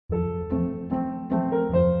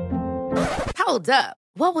Hold up.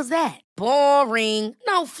 What was that? Boring.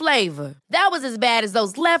 No flavor. That was as bad as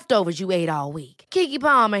those leftovers you ate all week. Keke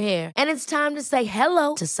Palmer here. And it's time to say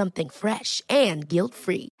hello to something fresh and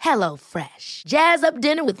guilt-free. Hello Fresh. Jazz up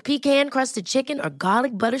dinner with pecan-crusted chicken or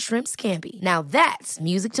garlic butter shrimp scampi. Now that's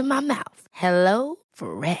music to my mouth. Hello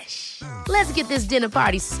Fresh. Let's get this dinner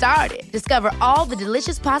party started. Discover all the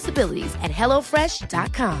delicious possibilities at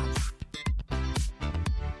hellofresh.com.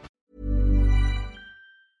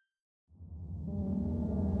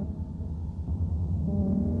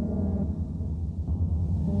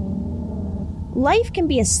 Life can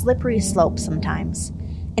be a slippery slope sometimes,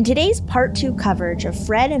 and today's part 2 coverage of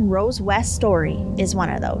Fred and Rose West's story is one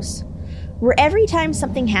of those, where every time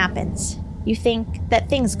something happens, you think that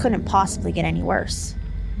things couldn't possibly get any worse,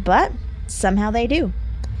 but somehow they do.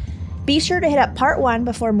 Be sure to hit up part 1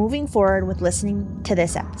 before moving forward with listening to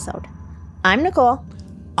this episode. I'm Nicole.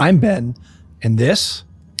 I'm Ben, and this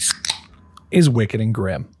is Wicked and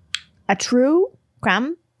Grim, a true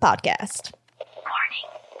crime podcast. Warning,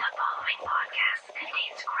 the following podcast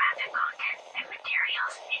contains graphic content and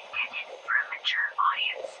materials intended for a mature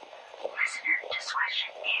audience. Listener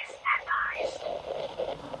discretion is advised.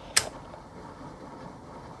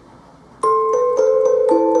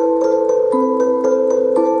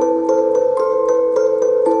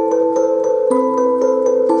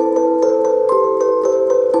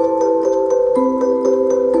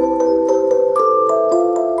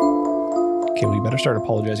 Okay, we better start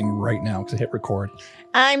apologizing right now because I hit record.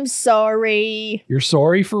 I'm sorry. You're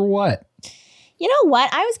sorry for what? You know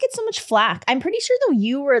what? I always get so much flack. I'm pretty sure though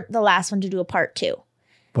you were the last one to do a part 2.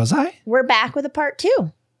 Was I? We're back with a part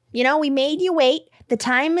 2. You know, we made you wait. The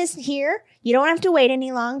time is here. You don't have to wait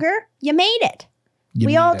any longer. You made it.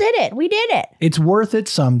 We all did it. We did it. It's worth it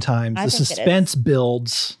sometimes. I The think it suspense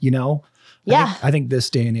builds, you know? Yeah. I think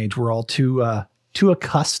this day and age, we're all too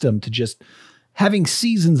accustomed to just having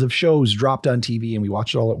seasons of shows dropped on TV and we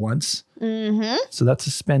watch it all at once. Mm-hmm. So that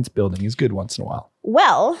suspense building is good once in a while.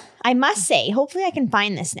 Well, I must say, hopefully I can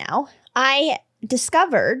find this now. I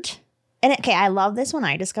discovered, and okay, I love this when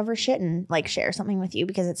I discover shit and like share something with you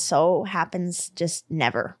because it so happens just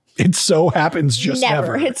never. It so happens just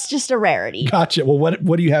never. It's just a rarity. Gotcha. Well,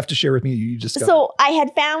 what do you have to share with me? You just So I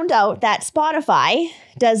had found out that Spotify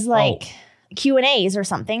does like Q&As or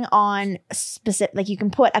something on specific, like you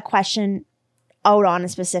can put a question out on a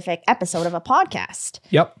specific episode of a podcast.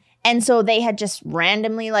 Yep. And so they had just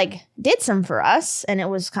randomly like did some for us. And it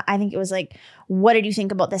was, I think it was like, what did you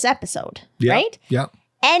think about this episode? Yep. Right? Yeah.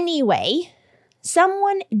 Anyway,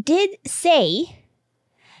 someone did say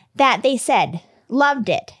that they said, loved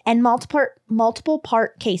it, and multiple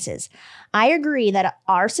part cases. I agree that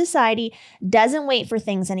our society doesn't wait for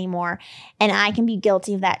things anymore, and I can be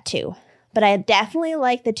guilty of that too. But I definitely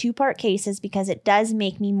like the 2-part cases because it does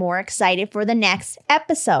make me more excited for the next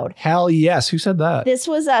episode. Hell yes. Who said that? This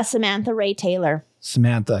was Samantha Ray Taylor.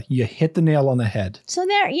 Samantha, you hit the nail on the head. So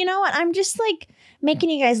there, you know what? I'm just like making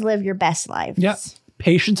you guys live your best lives. Yeah.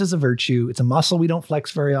 Patience is a virtue. It's a muscle we don't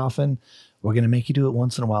flex very often. We're going to make you do it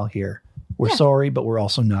once in a while here. We're sorry, but we're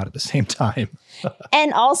also not at the same time.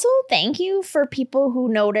 And also, thank you for people who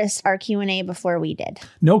noticed our Q&A before we did.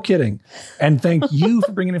 No kidding. And thank you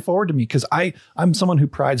for bringing it forward to me because I'm someone who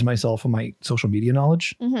prides myself on my social media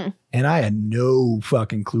knowledge. Mm-hmm. And I had no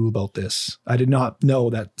fucking clue about this. I did not know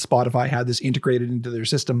that Spotify had this integrated into their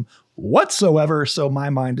system whatsoever. So my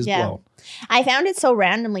mind is blown. I found it so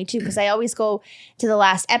randomly too because I always go to the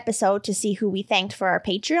last episode to see who we thanked for our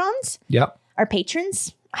Patreons. Yep. Our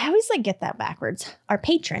patrons. I always like get that backwards. Our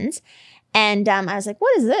patrons. And I was like,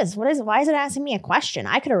 what is this? Why is it asking me a question?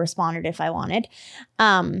 I could have responded if I wanted.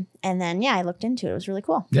 And then, I looked into it. It was really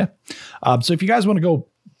cool. Yeah. So if you guys want to go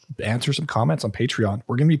answer some comments on Patreon,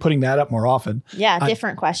 we're going to be putting that up more often. Yeah.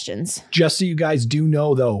 Different questions. Just so you guys do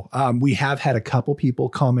know though, we have had a couple people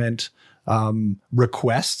comment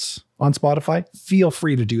requests on Spotify. Feel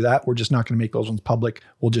free to do that. We're just not going to make those ones public.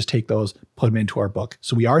 We'll just take those, put them into our book.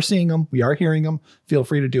 So we are seeing them. We are hearing them. Feel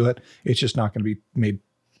free to do it. It's just not going to be made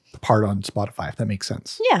part on Spotify, if that makes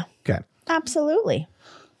sense. Yeah. Okay. Absolutely.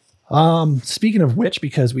 Speaking of which,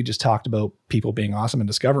 because we just talked about people being awesome and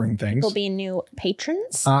discovering things. People being new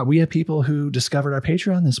patrons. We have people who discovered our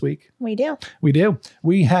Patreon this week. We do. We do.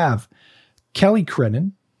 We have Kelly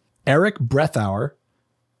Crennan, Eric Breathauer,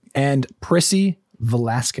 and Prissy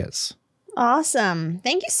Velasquez. Awesome.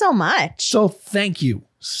 Thank you so much. So thank you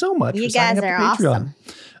so much You for signing guys up are to Patreon.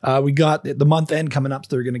 awesome. We got the month end coming up, so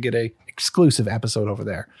they're going to get a exclusive episode over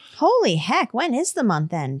there. Holy heck. When is the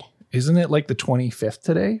month end? Isn't it like the 25th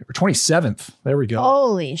today or 27th? There we go.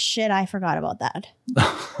 Holy shit, I forgot about that.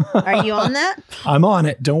 Are you on that? I'm on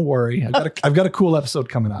it. Don't worry. I've got a cool episode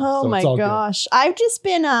coming up. Oh so my it's all gosh. I've just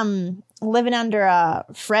been living under a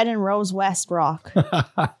Fred and Rose West rock. good.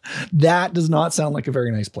 That does not sound like a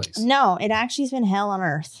very nice place. No, it actually has been hell on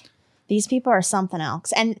earth. These people are something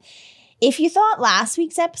else. And if you thought last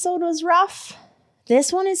week's episode was rough,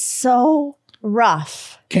 this one is so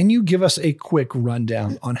rough. Can you give us a quick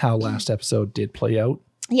rundown on how last episode did play out?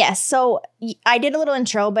 Yes. So I did a little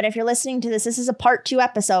intro, but if you're listening to this is a part 2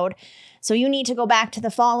 episode. So you need to go back to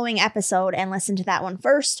the following episode and listen to that one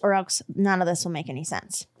first, or else none of this will make any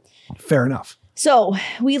sense. Fair enough. So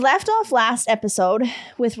we left off last episode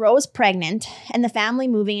with Rose pregnant and the family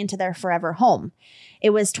moving into their forever home.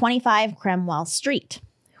 It was 25 Cromwell Street.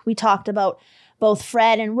 We talked about both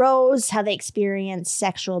Fred and Rose, how they experienced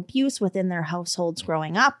sexual abuse within their households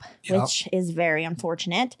growing up, which is very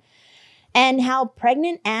unfortunate, and how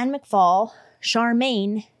pregnant Anne McFall,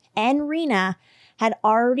 Charmaine, and Rena had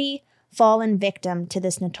already fallen victim to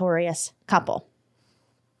this notorious couple.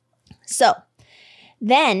 So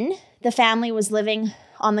then the family was living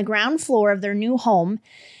on the ground floor of their new home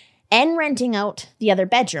and renting out the other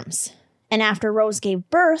bedrooms. And after Rose gave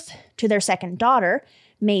birth to their second daughter,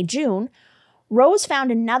 May June, Rose found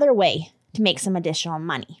another way to make some additional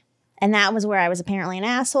money. And that was where I was apparently an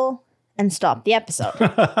asshole and stopped the episode.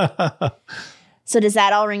 So does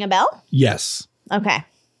that all ring a bell? Yes. Okay.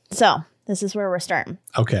 So this is where we're starting.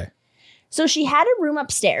 Okay. So she had a room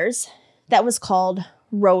upstairs that was called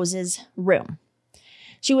Rose's room.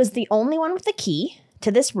 She was the only one with the key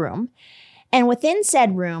to this room. And within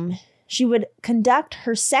said room, she would conduct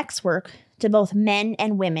her sex work to both men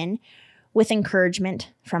and women with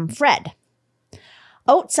encouragement from Fred.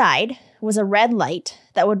 Outside was a red light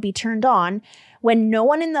that would be turned on when no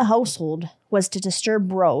one in the household was to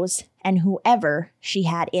disturb Rose and whoever she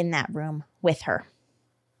had in that room with her.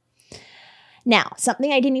 Now,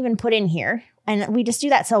 something I didn't even put in here, and we just do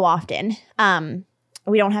that so often.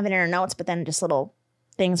 We don't have it in our notes, but then just little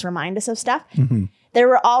things remind us of stuff. Mm-hmm. There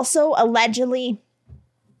were also allegedly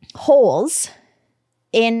holes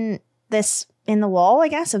in the wall, I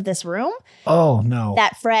guess, of this room. Oh, no.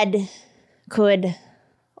 That Fred could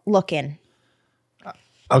look in.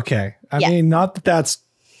 Okay. I mean, not that that's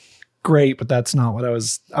great, but that's not what I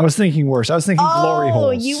was thinking worse. I was thinking glory holes.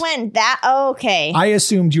 Oh, you went that? Okay. I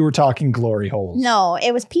assumed you were talking glory holes. No,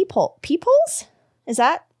 it was peephole. Peepholes? Is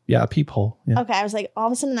that? Yeah, peephole. Yeah. Okay, I was like, all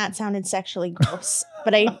of a sudden that sounded sexually gross,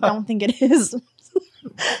 but I don't think it is.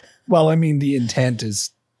 Well, I mean, the intent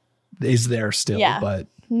is there still, but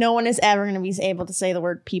no one is ever going to be able to say the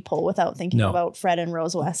word peephole without thinking about Fred and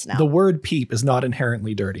Rose West now. The word peep is not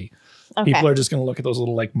inherently dirty. Okay. People are just going to look at those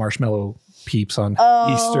little like marshmallow peeps on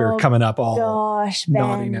Easter coming up all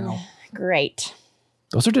naughty now. Great.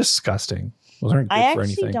 Those are disgusting. Those aren't good for anything. I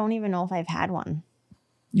actually don't even know if I've had one.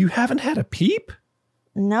 You haven't had a peep?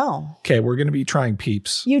 No. Okay, we're going to be trying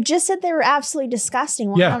peeps. You just said they were absolutely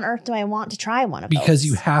disgusting. Why on earth do I want to try one of those? Because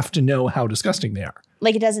you have to know how disgusting they are.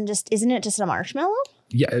 Like isn't it just a marshmallow?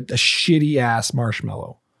 Yeah, a shitty ass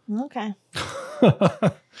marshmallow. Okay.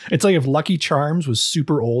 It's like if Lucky Charms was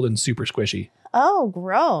super old and super squishy. Oh,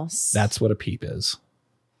 gross. That's what a peep is.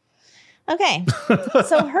 Okay.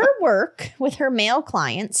 So her work with her male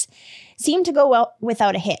clients seemed to go well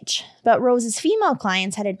without a hitch, but Rose's female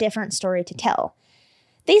clients had a different story to tell.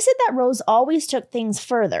 They said that Rose always took things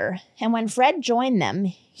further, and when Fred joined them,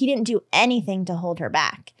 he didn't do anything to hold her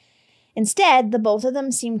back. Instead, the both of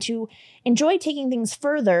them seemed to enjoy taking things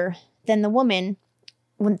further than the women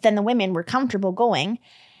were comfortable going,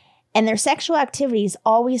 and their sexual activities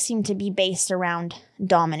always seemed to be based around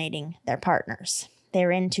dominating their partners.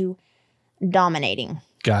 They're into dominating.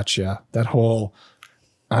 Gotcha. That whole,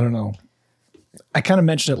 I don't know. I kind of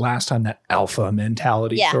mentioned it last time, that alpha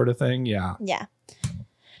mentality sort of thing. Yeah. Yeah.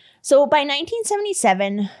 So by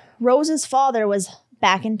 1977, Rose's father was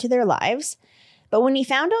back into their lives, but when he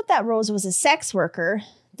found out that Rose was a sex worker,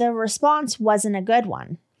 the response wasn't a good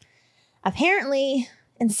one. Apparently,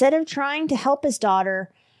 instead of trying to help his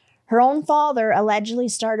daughter, her own father allegedly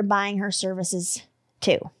started buying her services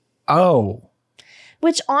too. Oh.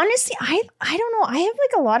 Which honestly, I don't know. I have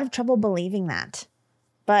like a lot of trouble believing that.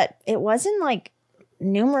 But it wasn't like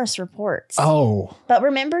numerous reports. Oh. But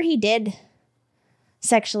remember, he did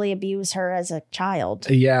sexually abuse her as a child.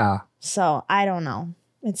 Yeah. So I don't know.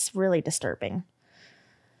 It's really disturbing.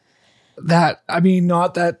 That's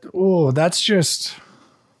just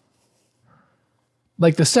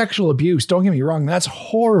like the sexual abuse. Don't get me wrong. That's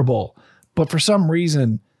horrible. But for some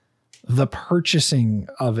reason, the purchasing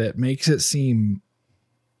of it makes it seem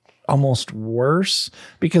almost worse,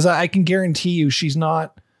 because I can guarantee you she's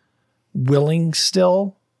not willing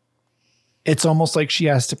still. It's almost like she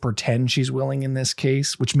has to pretend she's willing in this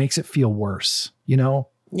case, which makes it feel worse, you know?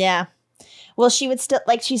 Yeah. Well, she would still,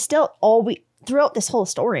 like, she's still always, throughout this whole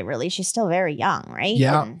story, really, she's still very young, right?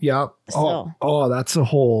 Yeah. And Yeah. so- Oh, that's a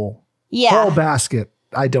whole basket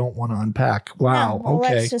I don't want to unpack. Wow. No, well,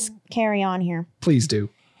 okay. let's just carry on here. Please do.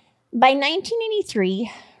 By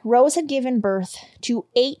 1983, Rose had given birth to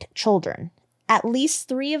 8 children. At least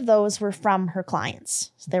 3 of those were from her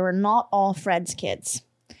clients. So they were not all Fred's kids.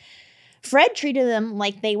 Fred treated them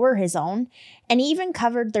like they were his own, and even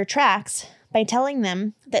covered their tracks by telling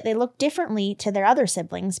them that they looked differently to their other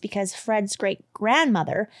siblings because Fred's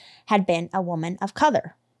great-grandmother had been a woman of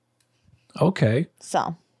color. Okay.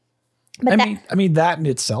 So, I mean, that in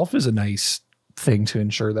itself is a nice thing to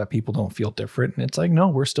ensure that people don't feel different. And it's like, no,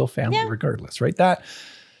 we're still family regardless, right? That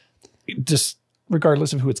just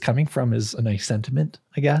regardless of who it's coming from is a nice sentiment,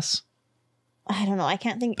 I guess. I don't know. I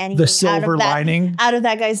can't think anything The silver lining out of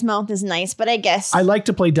that guy's mouth is nice, but I guess I like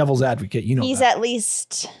to play devil's advocate. You know, he's that. at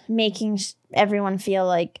least making everyone feel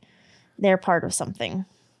like they're part of something.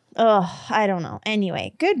 Oh, I don't know.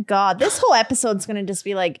 Anyway, good God. This whole episode's going to just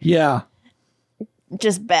be like, Yeah.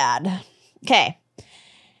 just bad. Okay.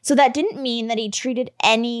 So that didn't mean that he treated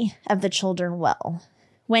any of the children well.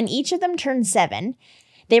 When each of them turned 7,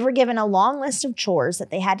 they were given a long list of chores that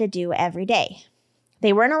they had to do every day.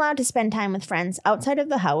 They weren't allowed to spend time with friends outside of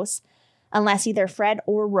the house unless either Fred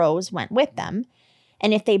or Rose went with them.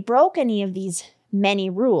 And if they broke any of these many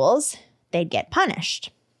rules, they'd get punished.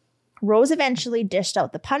 Rose eventually dished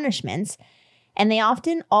out the punishments, and they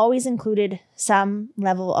often always included some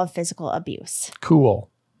level of physical abuse. Cool.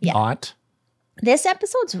 Yeah. Not. This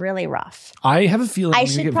episode's really rough. I have a feeling I I'm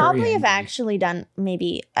gonna should get very probably have angry. actually done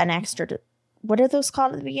maybe an extra, what are those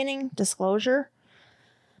called at the beginning? Disclosure?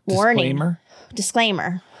 Warning.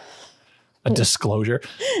 Disclaimer. A disclosure.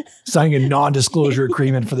 Signing a non-disclosure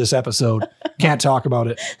agreement for this episode. Can't talk about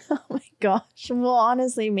it. Oh my gosh. Well,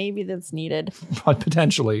 honestly, maybe that's needed. But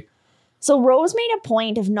potentially. So Rose made a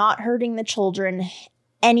point of not hurting the children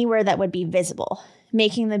anywhere that would be visible,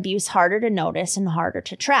 making the abuse harder to notice and harder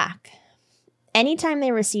to track. Anytime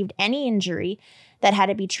they received any injury that had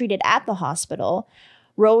to be treated at the hospital,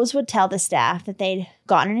 Rose would tell the staff that they'd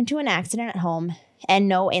gotten into an accident at home and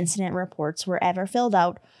no incident reports were ever filled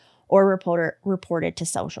out or reported to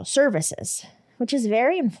social services, which is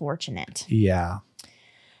very unfortunate. Yeah.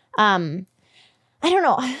 I don't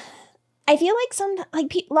know. I feel like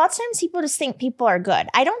lots of times people just think people are good.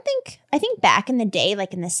 I think back in the day,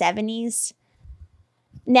 like in the 70s,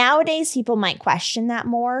 nowadays people might question that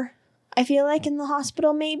more. I feel like in the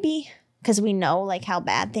hospital maybe, because we know like how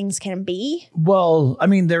bad things can be. Well, I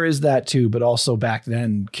mean, there is that too, but also back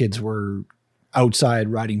then kids were outside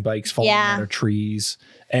riding bikes, falling out of trees.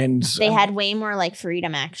 And They had way more like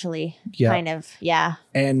freedom actually. Yeah. Kind of. Yeah.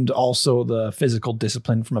 And also the physical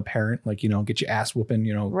discipline from a parent, like, you know, get your ass whooping,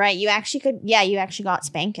 you know. Right. You actually got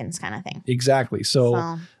spankings kind of thing. Exactly.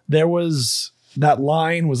 So there was, that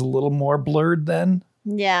line was a little more blurred then.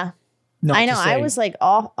 Yeah. Not I know. to say- I was like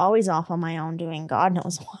always off on my own doing God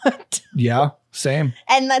knows what. Yeah, same.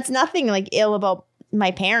 And that's nothing like ill about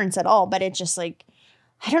my parents at all, but it's just like,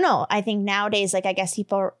 I don't know. I think nowadays, like, I guess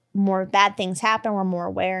people are more bad things happen. We're more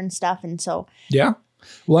aware and stuff. And so. Yeah.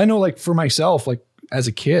 Well, I know like for myself, like as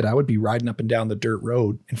a kid, I would be riding up and down the dirt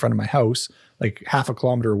road in front of my house, like half a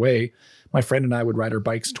kilometer away. My friend and I would ride our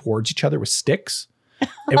bikes towards each other with sticks.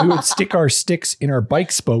 And we would stick our sticks in our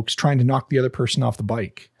bike spokes trying to knock the other person off the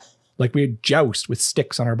bike. Like we would joust with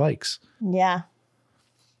sticks on our bikes. Yeah.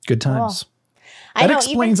 Good times. I That know,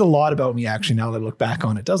 explains a lot about me actually now that I look back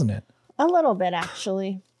on it, doesn't it? a little bit,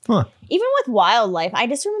 actually. Huh. Even with wildlife, I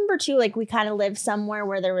just remember too, like we kind of lived somewhere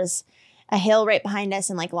where there was a hill right behind us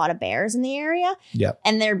and like a lot of bears in the area. Yeah.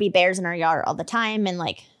 And there'd be bears in our yard all the time. And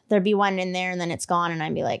like there'd be one in there and then it's gone. And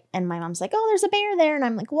I'd be like, and my mom's like, oh, there's a bear there. And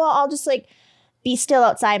I'm like, well, I'll just like be still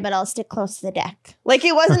outside, but I'll stick close to the deck. Like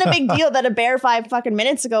it wasn't a big deal that a bear 5 fucking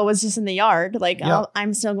minutes ago was just in the yard. Like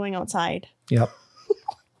I'm still going outside. Yep.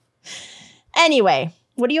 Anyway,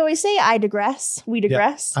 what do you always say? I digress. We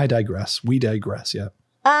digress. I digress. We digress. Yeah.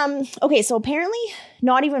 Okay, so apparently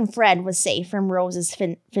not even Fred was safe from Rose's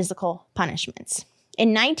physical punishments. In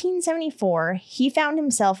 1974, he found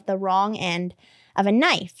himself the wrong end of a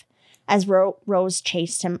knife as Rose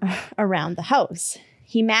chased him around the house.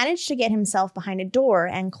 He managed to get himself behind a door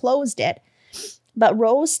and closed it, but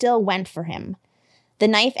Rose still went for him. The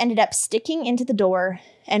knife ended up sticking into the door,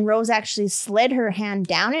 and Rose actually slid her hand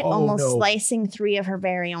down it, almost slicing 3 of her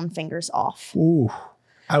very own fingers off. Ooh,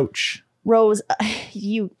 ouch. Rose,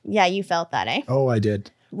 you felt that, eh? Oh, I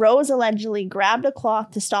did. Rose allegedly grabbed a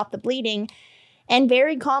cloth to stop the bleeding and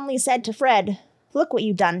very calmly said to Fred, "Look what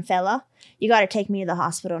you done, fella. You got to take me to the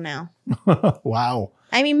hospital now." Wow.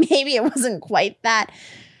 I mean, maybe it wasn't quite that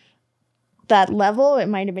level. It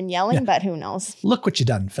might have been yelling, but who knows? Look what you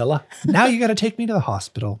done, fella. Now you got to take me to the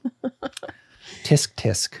hospital. Tisk,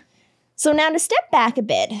 tisk. So now to step back a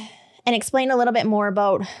bit and explain a little bit more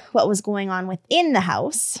about what was going on within the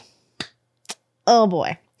house. Oh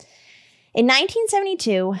boy. In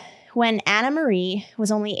 1972, when Anna Marie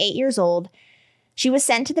was only 8 years old, she was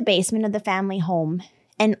sent to the basement of the family home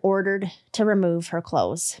and ordered to remove her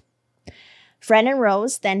clothes. Fred and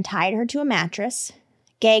Rose then tied her to a mattress,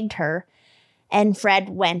 gagged her, and Fred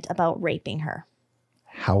went about raping her.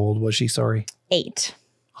 How old was she, sorry? 8.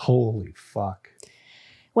 Holy fuck.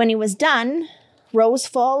 When he was done, Rose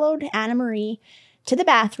followed Anna Marie to the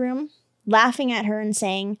bathroom, laughing at her and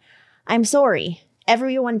saying, "I'm sorry.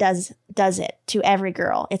 Everyone does it to every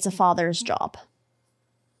girl. It's a father's job."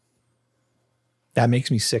 That makes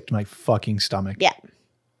me sick to my fucking stomach. Yeah.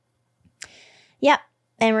 Yep.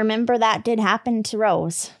 And remember, that did happen to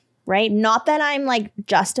Rose, right? Not that I'm like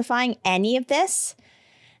justifying any of this,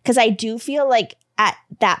 because I do feel like at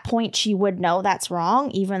that point she would know that's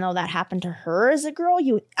wrong, even though that happened to her as a girl.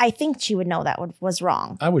 I think she would know that was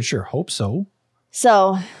wrong. I would sure hope so.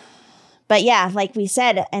 So, but yeah, like we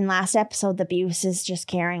said in last episode, the abuse is just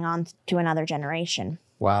carrying on to another generation.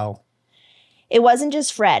 Wow. It wasn't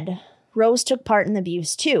just Fred. Rose took part in the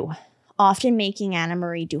abuse too, often making Anna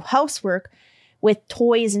Marie do housework with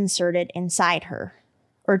toys inserted inside her,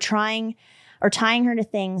 or tying her to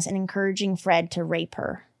things and encouraging Fred to rape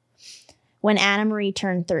her. When Anna Marie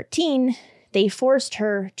turned 13, they forced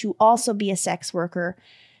her to also be a sex worker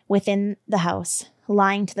within the house,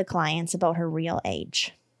 lying to the clients about her real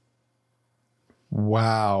age.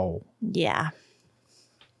 Wow. Yeah.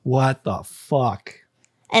 What the fuck?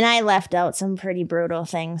 And I left out some pretty brutal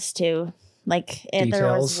things too. Like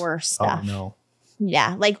there was worse stuff. Oh, no.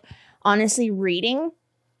 Yeah. Like honestly, reading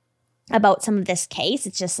about some of this case,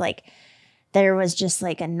 it's just like there was just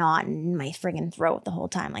like a knot in my friggin' throat the whole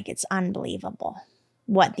time. Like it's unbelievable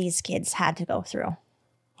what these kids had to go through.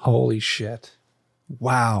 Holy shit.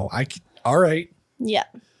 Wow. All right. Yeah.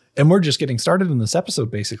 And we're just getting started in this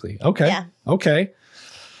episode, basically. Okay. Yeah. Okay.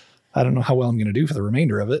 I don't know how well I'm going to do for the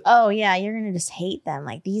remainder of it. Oh, yeah. You're going to just hate them.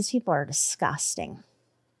 Like, these people are disgusting.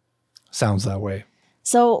 Sounds that way.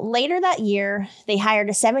 So later that year, they hired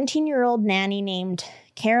a 17-year-old nanny named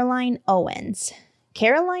Caroline Owens.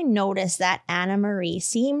 Caroline noticed that Anna Marie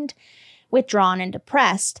seemed withdrawn and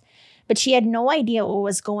depressed, but she had no idea what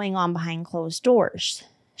was going on behind closed doors.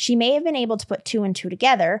 She may have been able to put two and two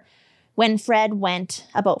together when Fred went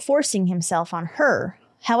about forcing himself on her.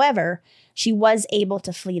 However, she was able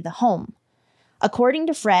to flee the home. According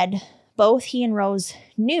to Fred, both he and Rose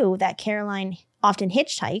knew that Caroline often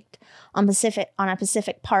hitchhiked on a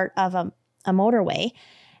Pacific part of a motorway,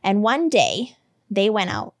 and one day they went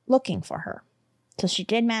out looking for her. So she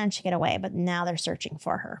did manage to get away, but now they're searching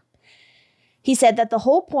for her. He said that the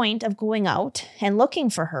whole point of going out and looking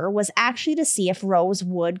for her was actually to see if Rose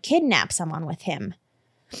would kidnap someone with him.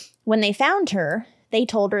 When they found her, they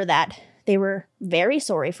told her that they were very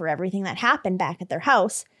sorry for everything that happened back at their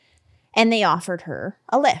house, and they offered her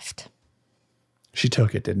a lift. She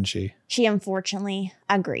took it, didn't she? She unfortunately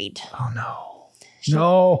agreed. Oh, no.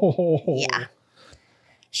 No. Yeah.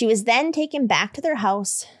 She was then taken back to their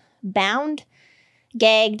house, bound,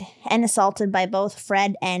 gagged, and assaulted by both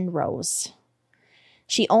Fred and Rose.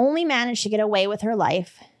 She only managed to get away with her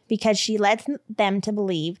life because she led them to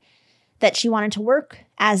believe that she wanted to work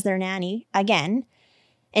as their nanny again,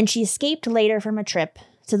 and she escaped later from a trip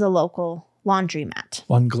to the local laundromat.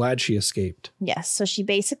 Well, I'm glad she escaped. Yes, so she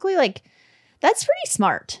basically, that's pretty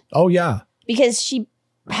smart. Oh, yeah. Because she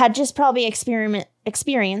had just probably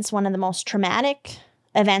experienced one of the most traumatic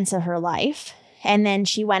events of her life, and then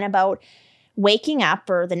she went about waking up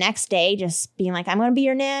or the next day just being like, I'm going to be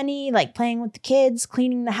your nanny, like playing with the kids,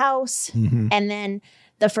 cleaning the house. Mm-hmm. And then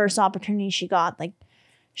the first opportunity she got,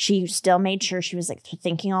 she still made sure she was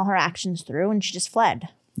thinking all her actions through, and she just fled.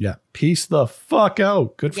 Yeah. Peace the fuck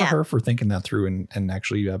out. Good for Yeah. her for thinking that through and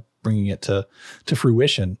actually bringing it to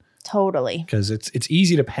fruition. Totally. Because it's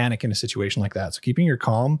easy to panic in a situation like that. So keeping your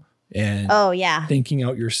calm and Oh, yeah. thinking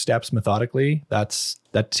out your steps methodically,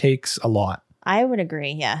 that takes a lot. I would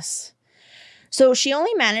agree, yes. So she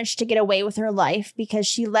only managed to get away with her life because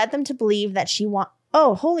she led them to believe that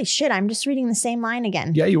Oh, holy shit, I'm just reading the same line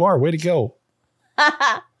again. Yeah, you are. Way to go.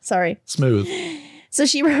 Sorry. Smooth. So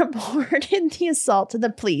she reported the assault to the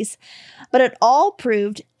police, but it all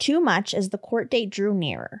proved too much as the court date drew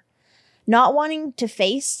nearer. Not wanting to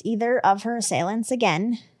face either of her assailants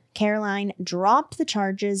again, Caroline dropped the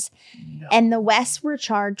charges, and the Wests were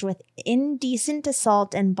charged with indecent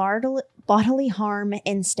assault and bodily harm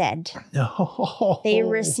instead. No. They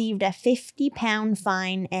received a £50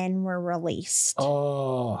 fine and were released.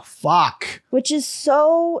 Oh, fuck. Which is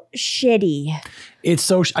so shitty. It's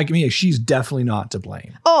so, she's definitely not to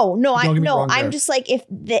blame. Oh, no, Don't get me wrong I'm there. just like,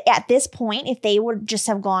 at this point, if they would just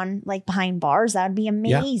have gone like behind bars, that would be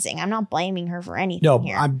amazing. I'm not blaming her for anything No,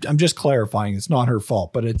 here. I'm just clarifying. It's not her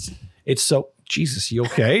fault, but it's so, Jesus, you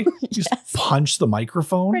okay? You just punched the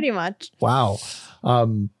microphone? Pretty much. Wow.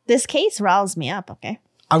 This case riles me up, okay?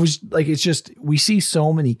 I was like, it's just, we see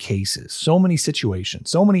so many cases, so many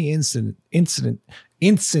situations, so many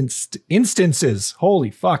instances,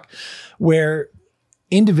 holy fuck, where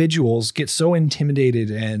individuals get so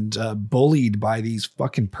intimidated and bullied by these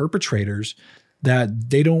fucking perpetrators that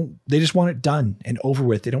they just want it done and over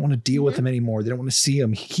with. They don't want to deal with them anymore. They don't want to see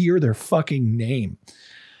them, hear their fucking name.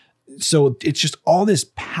 So it's just all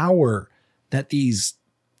this power that these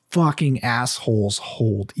fucking assholes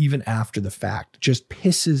hold even after the fact just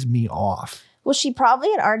pisses me off. Well, she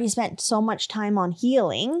probably had already spent so much time on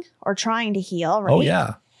healing or trying to heal, right? Oh,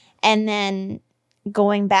 yeah. And then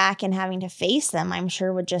going back and having to face them, I'm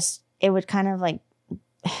sure would kind of like,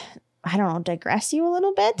 I don't know, digress you a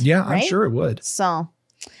little bit. Yeah, right? I'm sure it would. So,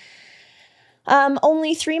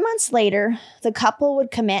 only 3 months later, the couple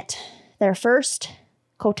would commit their first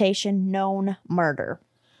quotation known murder.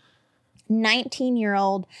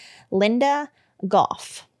 19-year-old Linda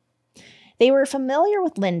Goff. They were familiar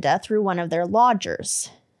with Linda through one of their lodgers.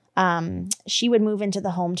 She would move into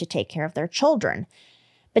the home to take care of their children,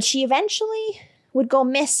 but she eventually would go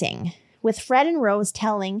missing, with Fred and Rose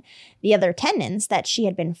telling the other tenants that she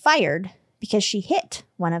had been fired because she hit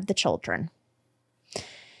one of the children.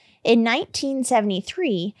 In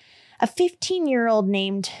 1973, a 15-year-old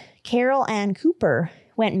named Carol Ann Cooper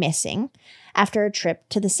went missing after a trip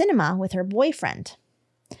to the cinema with her boyfriend.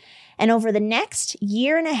 And over the next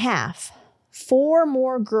year and a half, 4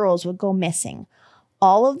 more girls would go missing,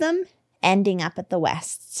 all of them ending up at the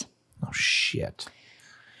Wests. Oh, shit.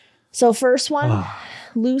 So first one,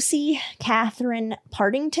 Lucy Catherine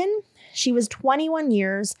Partington. She was 21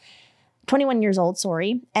 years old,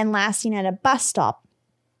 and last seen at a bus stop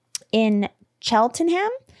in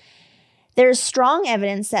Cheltenham. There's strong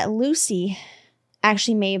evidence that Lucy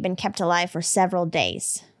actually may have been kept alive for several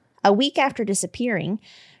days. A week after disappearing,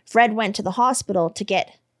 Fred went to the hospital to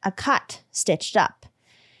get a cut stitched up.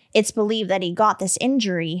 It's believed that he got this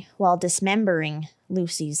injury while dismembering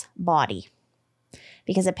Lucy's body.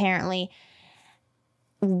 Because apparently,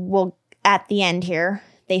 at the end here,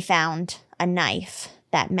 they found a knife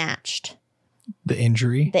that matched The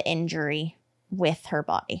injury? the injury with her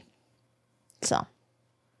body. So,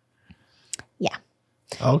 yeah.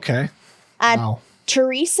 Okay. Wow.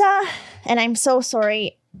 Teresa, and I'm so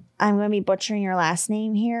sorry, I'm going to be butchering your last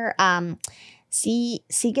name here.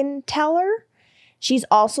 Siegenthaler. She's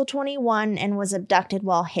also 21 and was abducted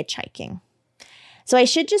while hitchhiking. So I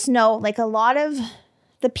should just know, like, a lot of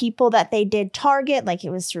the people that they did target, like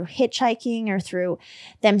it was through hitchhiking or through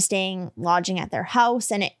them lodging at their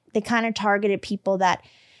house, and they kind of targeted people that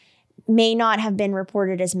may not have been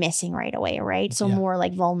reported as missing right away, right? So more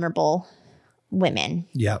like vulnerable women.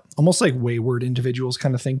 Yeah. Almost like wayward individuals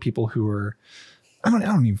kind of thing. People who are, I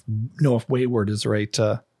don't even know if wayward is the right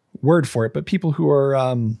word for it, but people who are, I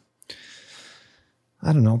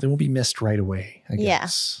don't know, they won't be missed right away, I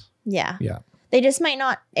guess. Yeah. Yeah. They just might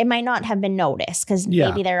not have been noticed because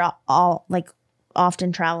maybe they're all like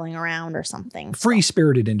often traveling around or something.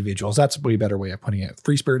 Free-spirited individuals. That's a way better way of putting it.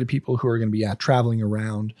 Free-spirited people who are going to be traveling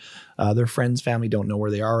around. Their friends, family don't know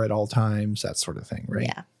where they are at all times, that sort of thing, right?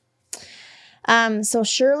 Yeah. So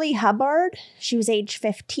Shirley Hubbard, she was age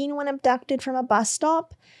 15 when abducted from a bus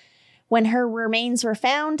stop. When her remains were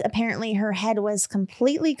found, apparently her head was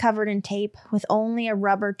completely covered in tape with only a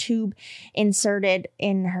rubber tube inserted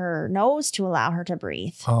in her nose to allow her to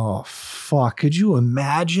breathe. Oh, fuck. Could you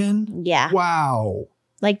imagine? Yeah. Wow.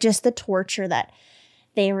 Like just the torture that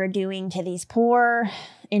they were doing to these poor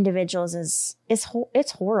individuals it's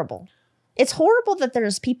horrible. It's horrible that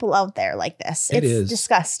there's people out there like this. It It's is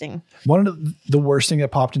disgusting. One of the worst thing that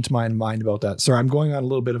popped into my mind about that. Sorry, I'm going on a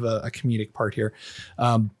little bit of a comedic part here.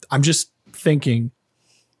 I'm just thinking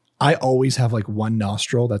I always have like one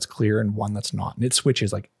nostril that's clear and one that's not. And it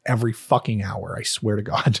switches like every fucking hour. I swear to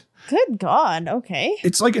God. Good God. Okay.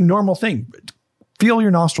 It's like a normal thing. Feel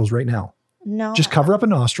your nostrils right now. No. Just cover up a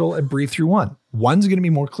nostril and breathe through one. One's going to be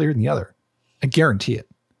more clear than the other. I guarantee it.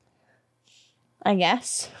 I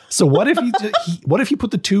guess. So what if what if you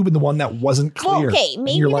put the tube in the one that wasn't clear? Well, okay, And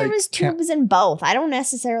maybe you're there like, was tubes in both. I don't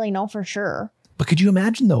necessarily know for sure. But could you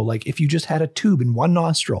imagine though, like if you just had a tube in one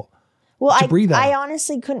nostril? Well, To breathe out I of.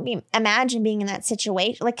 honestly couldn't imagine being in that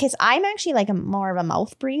situation. Like, because I'm actually like more of a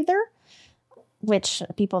mouth breather, which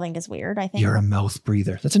people think is weird, I think. You're a mouth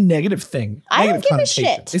breather. That's a negative thing. I don't Negative give a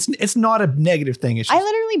connotation. shit. It's not a negative thing. It's I just,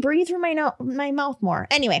 literally breathe through my mouth more.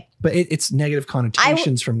 Anyway, but it's negative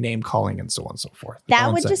connotations from name calling and so on and so forth. That's all that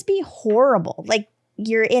I'm would saying. just be horrible. Like,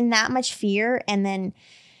 you're in that much fear and then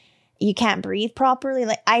you can't breathe properly.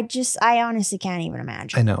 Like, I honestly can't even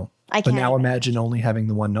imagine. I know. I But can't now even imagine only having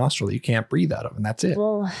the one nostril that you can't breathe out of, and that's it.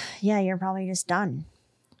 Well, yeah, you're probably just done.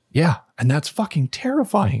 Yeah, and that's fucking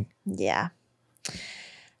terrifying. Yeah.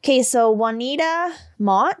 Okay, so Juanita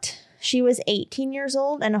Mott, she was 18 years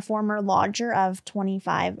old and a former lodger of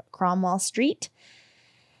 25 Cromwell Street.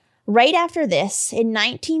 Right after this, in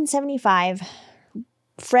 1975,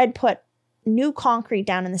 Fred put new concrete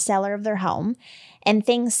down in the cellar of their home, and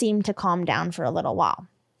things seemed to calm down for a little while.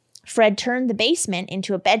 Fred turned the basement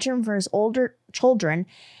into a bedroom for his older children,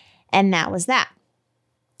 and that was that.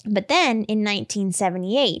 But then in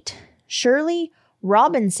 1978, Shirley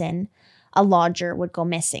Robinson, a lodger, would go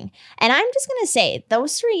missing. And I'm just going to say,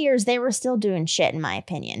 those 3 years, they were still doing shit, in my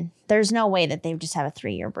opinion. There's no way that they would just have a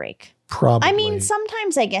 3-year break. Probably. I mean,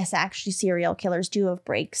 sometimes I guess actually serial killers do have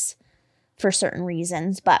breaks for certain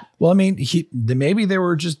reasons, but well, I mean, maybe they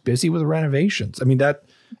were just busy with renovations. I mean, that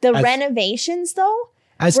the As- renovations, though,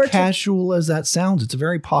 as were to- casual as that sounds, it's a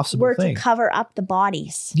very possible were thing. to cover up the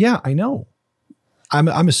bodies. Yeah, I know.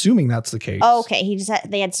 I'm assuming that's the case. Oh, okay.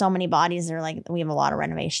 They had so many bodies. They're like, we have a lot of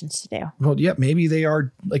renovations to do. Well, yeah, maybe they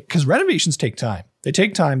are like, because renovations take time. They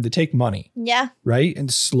take time. They take money, Yeah. right? And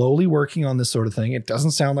slowly working on this sort of thing. It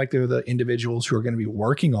doesn't sound like they're the individuals who are going to be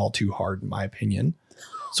working all too hard, in my opinion.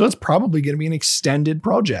 So it's probably going to be an extended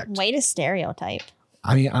project. Way to stereotype.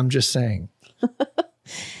 I mean, I'm just saying.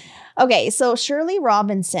 Okay, so Shirley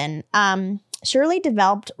Robinson. Shirley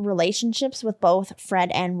developed relationships with both Fred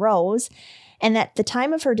and Rose. And at the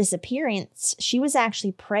time of her disappearance, she was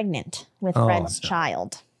actually pregnant with Oh, Fred's no.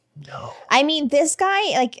 child. No. I mean, this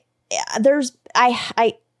guy, like,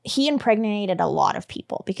 he impregnated a lot of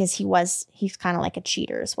people because he's kind of like a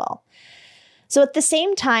cheater as well. So at the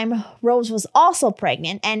same time, Rose was also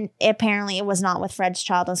pregnant, and apparently it was not with Fred's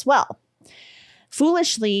child as well.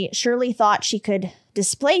 Foolishly, Shirley thought she could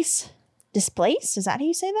displace, is that how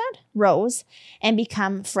you say that? Rose, and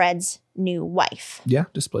become Fred's new wife. Yeah,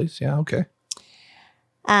 displaced. Yeah, okay.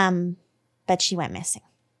 But she went missing.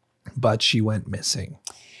 But she went missing.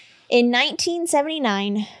 In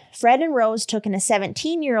 1979, Fred and Rose took in a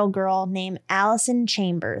 17-year-old girl named Allison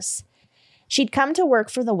Chambers. She'd come to work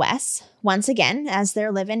for the Wests, once again, as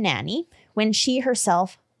their live-in nanny, when she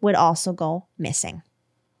herself would also go missing.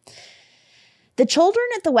 The children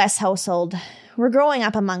at the West household were growing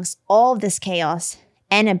up amongst all of this chaos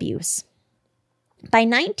and abuse. By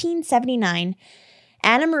 1979,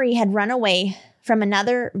 Anna Marie had run away from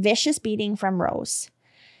another vicious beating from Rose.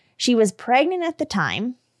 She was pregnant at the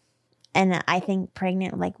time, and I think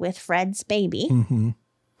pregnant like with Fred's baby. Mm-hmm.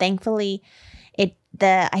 Thankfully,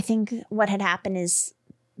 I think what had happened is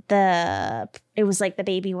it was like the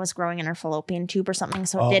baby was growing in her fallopian tube or something,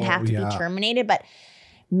 so it did have to be terminated. But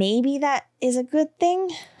maybe that is a good thing,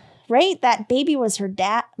 right? That baby was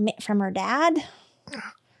from her dad.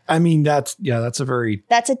 I mean, that's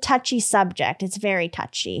a touchy subject. It's very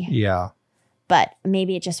touchy. Yeah. But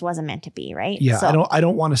maybe it just wasn't meant to be, right? Yeah. So, I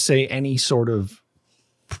don't want to say any sort of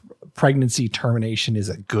pregnancy termination is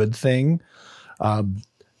a good thing.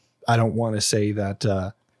 I don't want to say that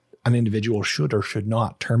an individual should or should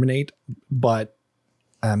not terminate, but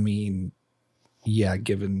I mean, yeah,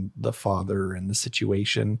 given the father and the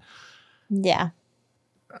situation. Yeah.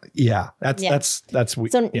 Yeah. That's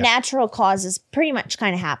weird. So natural causes pretty much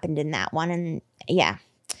kind of happened in that one. And yeah.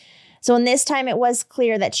 So in this time, it was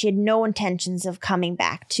clear that she had no intentions of coming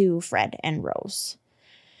back to Fred and Rose.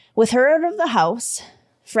 With her out of the house,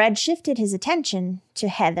 Fred shifted his attention to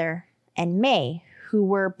Heather and May, who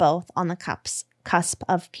were both on the cusp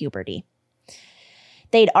of puberty.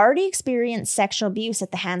 They'd already experienced sexual abuse at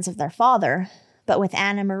the hands of their father, but with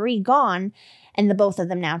Anna Marie gone and the both of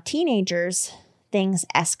them now teenagers, things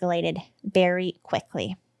escalated very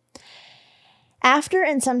quickly. After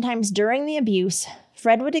and sometimes during the abuse,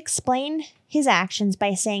 Fred would explain his actions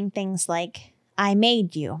by saying things like, "I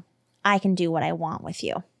made you. I can do what I want with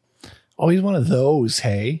you." Oh, he's one of those,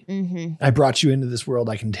 hey? Mm-hmm. I brought you into this world.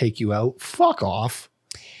 I can take you out. Fuck off.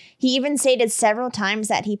 He even stated several times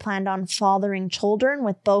that he planned on fathering children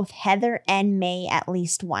with both Heather and May at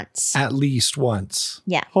least once. At least once.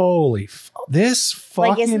 Yeah. Holy, this fucking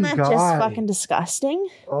Like, isn't that guy. just fucking disgusting?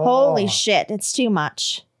 Oh. Holy shit, it's too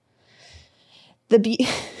much.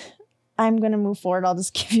 I'm going to move forward. I'll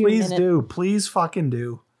just give you a Please minute. do. Please fucking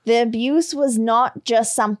do. The abuse was not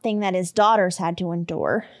just something that his daughters had to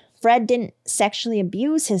endure. Fred didn't sexually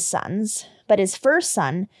abuse his sons, but his first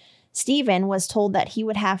son, Stephen, was told that he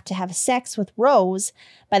would have to have sex with Rose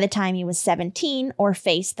by the time he was 17 or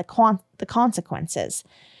face the consequences.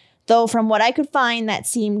 Though from what I could find, that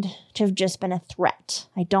seemed to have just been a threat.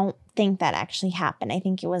 I don't think that actually happened. I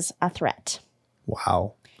think it was a threat.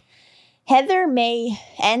 Wow. Heather, May,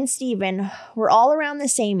 and Stephen were all around the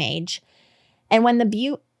same age, and when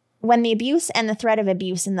the abuse and the threat of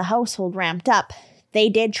abuse in the household ramped up, they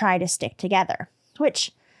did try to stick together.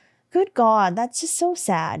 Which, good God, that's just so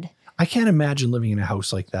sad. I can't imagine living in a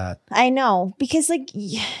house like that. I know, because like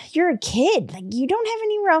you're a kid, like you don't have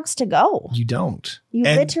anywhere else to go. You don't. You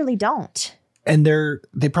And- literally don't. And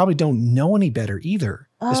they probably don't know any better either.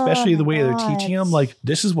 Especially the way they're teaching them. Like,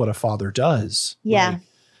 this is what a father does. Yeah. Like,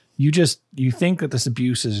 you think that this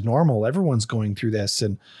abuse is normal. Everyone's going through this.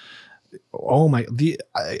 And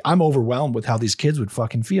I'm overwhelmed with how these kids would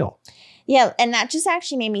fucking feel. Yeah, and that just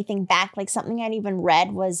actually made me think back. Like something I'd even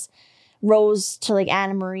read was Rose to like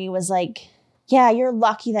Anna Marie was like, yeah, you're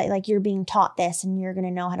lucky that like you're being taught this and you're going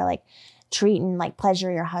to know how to like treat and like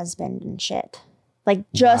pleasure your husband and shit. Like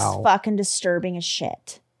just Wow. fucking disturbing as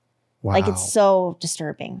shit. Wow. Like it's so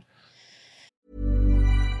disturbing.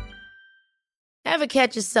 Ever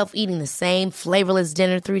catch yourself eating the same flavorless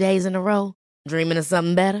dinner 3 days in a row? Dreaming of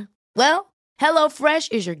something better? Well,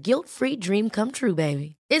 HelloFresh is your guilt-free dream come true,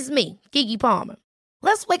 baby. It's me, Keke Palmer.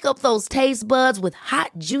 Let's wake up those taste buds with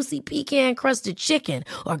hot, juicy pecan-crusted chicken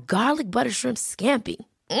or garlic butter shrimp scampi.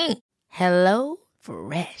 Hello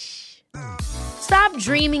Fresh. Stop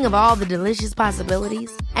dreaming of all the delicious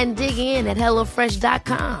possibilities and dig in at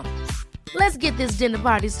HelloFresh.com. Let's get this dinner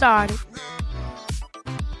party started.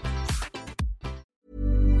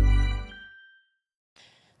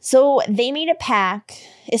 So they made a pact,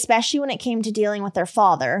 especially when it came to dealing with their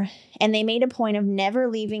father, and they made a point of never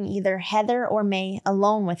leaving either Heather or May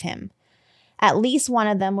alone with him. At least one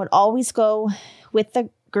of them would always go with the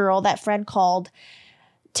girl that Fred called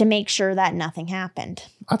to make sure that nothing happened.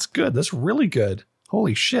 That's good. That's really good.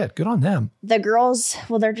 Holy shit. Good on them. The girls,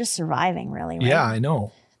 well, they're just surviving, really, right? Yeah, I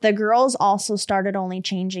know. The girls also started only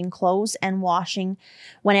changing clothes and washing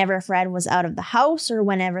whenever Fred was out of the house or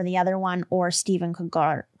whenever the other one or Stephen could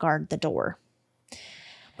guard the door.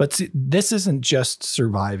 But see, this isn't just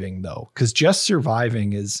surviving, though, because just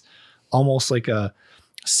surviving is almost like a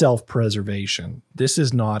self-preservation. This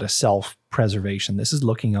is not a self-preservation. This is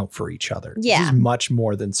looking out for each other. Yeah. This is much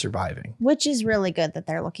more than surviving. Which is really good that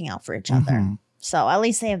they're looking out for each other. Mhm. So at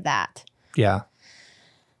least they have that. Yeah.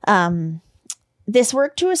 This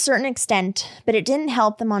worked to a certain extent, but it didn't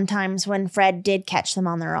help them on times when Fred did catch them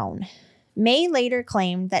on their own. May later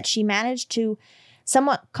claimed that she managed to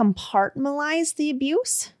somewhat compartmentalize the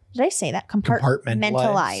abuse. Did I say that?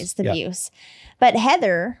 Compartmentalize the Yeah. abuse. But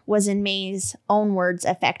Heather was, in May's own words,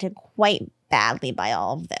 affected quite badly by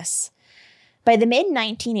all of this. By the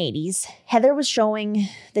mid-1980s, Heather was showing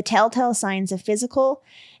the telltale signs of physical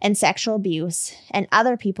and sexual abuse, and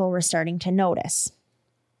other people were starting to notice.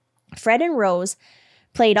 Fred and Rose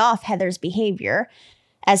played off Heather's behavior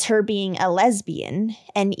as her being a lesbian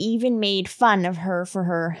and even made fun of her for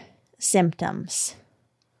her symptoms.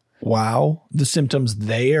 Wow. The symptoms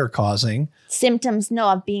they are causing. Symptoms, no,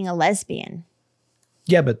 of being a lesbian.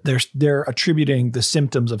 Yeah, but they're attributing the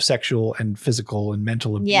symptoms of sexual and physical and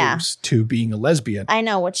mental abuse Yeah. to being a lesbian. I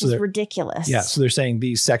know, which So is they're- ridiculous. Yeah, so they're saying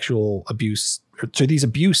these sexual abuse, so these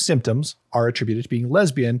abuse symptoms are attributed to being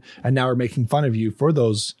lesbian, and now we're making fun of you for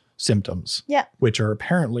those symptoms. Yeah. Which are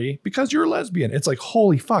apparently because you're a lesbian. It's like,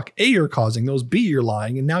 holy fuck. A, you're causing those. B, you're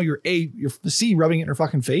lying. And now you're the C rubbing it in her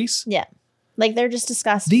fucking face. Yeah. Like they're just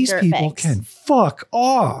disgusting. These people dirtbags. can fuck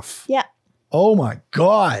off. Yeah. Oh my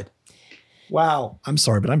God. Wow. I'm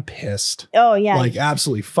sorry, but I'm pissed. Oh, yeah. Like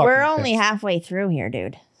absolutely fucking We're only pissed. halfway through here,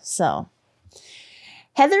 dude. So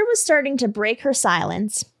Heather was starting to break her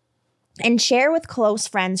silence and share with close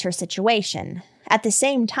friends her situation. At the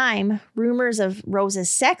same time, rumors of Rose's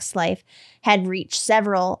sex life had reached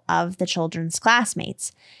several of the children's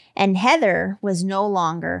classmates, and Heather was no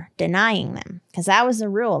longer denying them, because that was the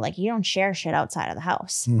rule. Like, you don't share shit outside of the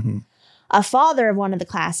house. Mm-hmm. A father of one of the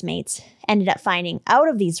classmates ended up finding out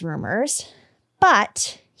of these rumors,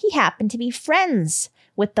 but he happened to be friends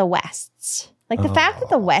with the Wests. Like, the fact that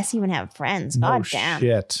the Wests even have friends, No god damn.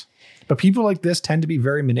 shit. But people like this tend to be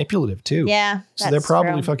very manipulative too. Yeah. So they're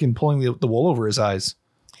probably true. fucking pulling the wool over his eyes.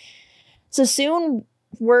 So soon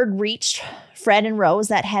word reached Fred and Rose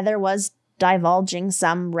that Heather was divulging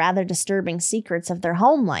some rather disturbing secrets of their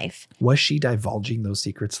home life. Was she divulging those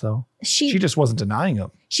secrets though? She just wasn't denying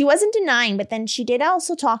them. She wasn't denying, but then she did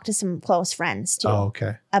also talk to some close friends too Oh,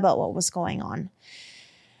 okay. about what was going on.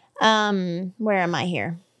 Where am I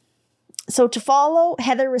here? So to follow,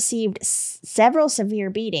 Heather received several severe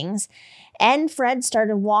beatings, and Fred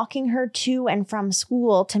started walking her to and from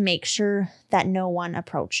school to make sure that no one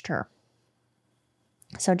approached her.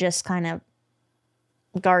 So just kind of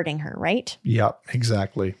guarding her, right? Yeah,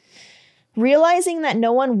 exactly. Realizing that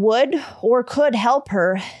no one would or could help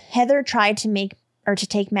her, Heather tried to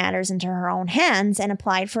take matters into her own hands and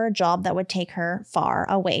applied for a job that would take her far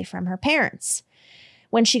away from her parents.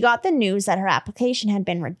 When she got the news that her application had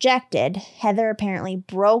been rejected, Heather apparently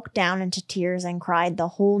broke down into tears and cried the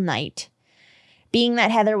whole night. Being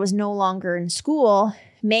that Heather was no longer in school,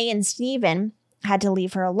 May and Stephen had to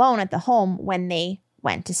leave her alone at the home when they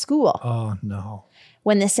went to school. Oh, no.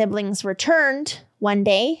 When the siblings returned one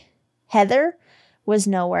day, Heather was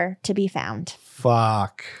nowhere to be found.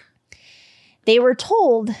 Fuck. They were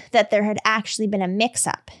told that there had actually been a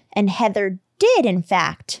mix-up, and Heather did, in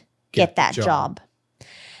fact, get that job.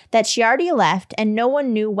 That she already left, and no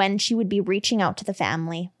one knew when she would be reaching out to the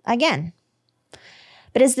family again.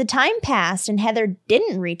 But as the time passed and Heather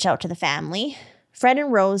didn't reach out to the family, Fred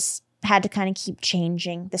and Rose had to kind of keep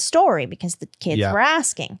changing the story because the kids were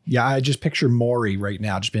asking. Yeah, I just picture Maury right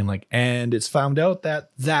now just being like, and it's found out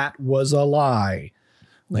that was a lie.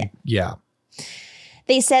 Like, yeah.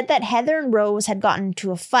 They said that Heather and Rose had gotten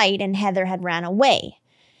into a fight and Heather had ran away.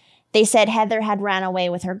 They said Heather had ran away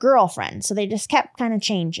with her girlfriend, so they just kept kind of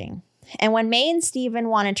changing. And when May and Stephen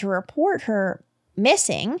wanted to report her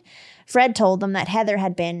missing, Fred told them that Heather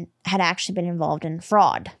had actually been involved in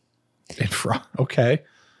fraud. Okay.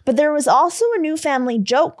 But there was also a new family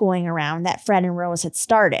joke going around that Fred and Rose had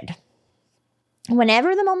started.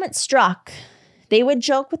 Whenever the moment struck, they would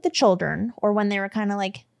joke with the children, or when they were kind of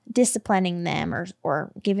like disciplining them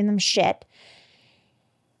or giving them shit.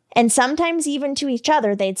 And sometimes even to each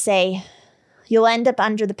other, they'd say, "You'll end up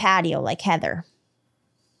under the patio like Heather."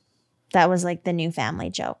 That was like the new family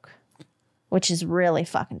joke, which is really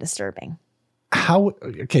fucking disturbing.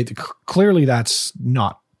 Clearly that's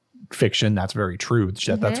not fiction. That's very true.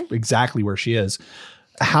 That's exactly where she is.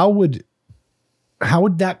 How would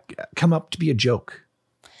that come up to be a joke?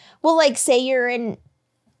 Well, like say you're in,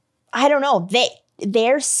 I don't know,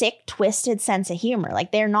 their sick, twisted sense of humor.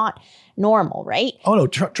 Like they're not normal, right? Oh no,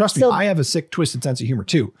 trust me. I have a sick, twisted sense of humor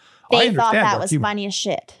too. They thought that was funny as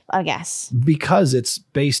shit, I guess. Because it's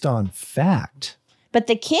based on fact. But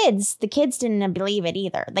the kids didn't believe it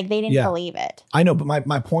either. Like they didn't believe it. I know, but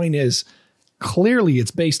my point is clearly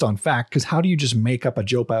it's based on fact, because how do you just make up a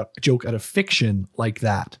joke out of fiction like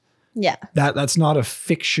that? Yeah. That's not a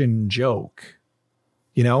fiction joke.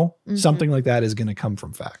 You know? Mm-hmm. Something like that is going to come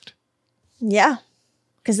from fact. Yeah.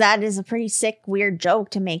 Because that is a pretty sick, weird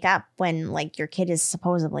joke to make up when like your kid is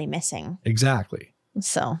supposedly missing. Exactly.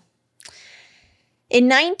 So in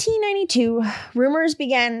 1992, rumors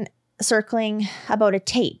began circling about a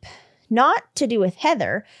tape, not to do with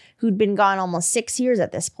Heather, who'd been gone almost 6 years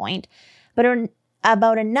at this point, but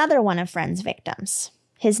about another one of Fred's victims,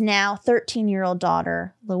 his now 13-year-old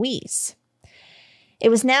daughter, Louise. It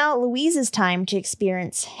was now Louise's time to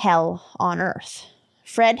experience hell on earth.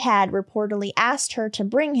 Fred had reportedly asked her to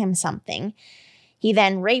bring him something. He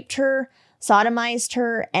then raped her, sodomized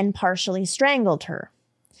her, and partially strangled her.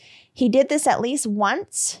 He did this at least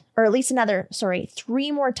once, or at least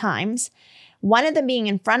 3 more times, one of them being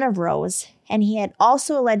in front of Rose, and he had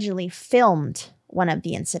also allegedly filmed one of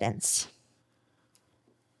the incidents.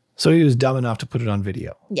 So he was dumb enough to put it on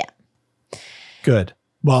video. Yeah. Good.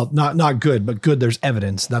 Well, not good, but good. There's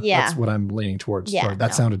evidence. That's what I'm leaning towards. Yeah, Sorry,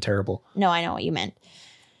 that sounded terrible. No, I know what you meant.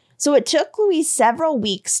 So it took Louise several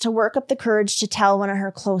weeks to work up the courage to tell one of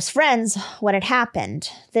her close friends what had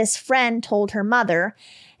happened. This friend told her mother,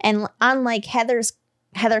 and unlike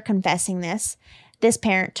Heather confessing this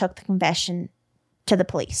parent took the confession to the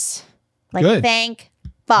police. Like, good. Thank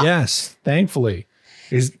fuck. Yes, thankfully.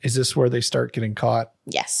 Is this where they start getting caught?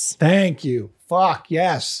 Yes. Thank you. Fuck,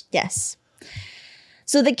 yes. Yes.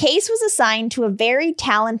 So the case was assigned to a very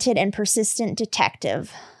talented and persistent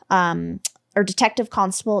detective, or detective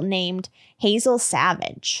constable named Hazel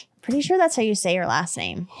Savage. Pretty sure that's how you say her last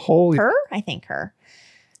name. Her? I think her.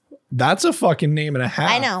 That's a fucking name and a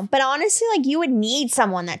half. I know. But honestly, like you would need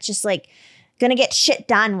someone that's just like gonna get shit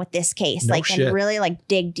done with this case. No like shit. and really like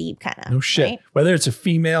dig deep kind of. No shit. Right? Whether it's a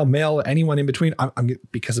female, male, anyone in between.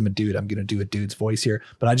 Because I'm a dude, I'm gonna do a dude's voice here.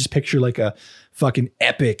 But I just picture like a fucking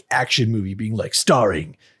epic action movie being like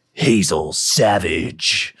starring Hazel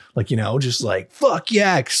Savage. Like, just like, fuck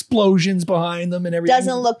yeah, explosions behind them and everything.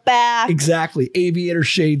 Doesn't look back. Exactly. Aviator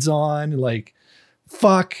shades on. Like,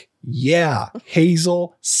 fuck yeah.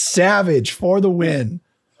 Hazel Savage for the win.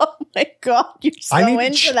 Oh my God, you're so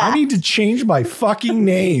into that. I need to change my fucking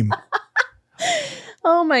name.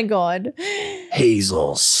 Oh my God.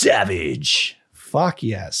 Hazel Savage. Fuck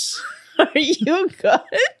yes. Are you good?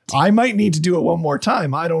 I might need to do it one more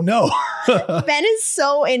time. I don't know. Ben is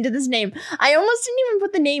so into this name. I almost didn't even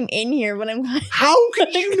put the name in here, but I'm kind of, How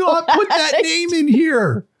could you not put that name in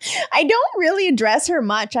here? I don't really address her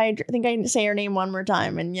much. I think I say her name one more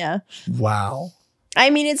time, and yeah. Wow. I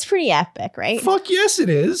mean, it's pretty epic, right? Fuck yes, it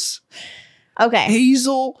is. Okay.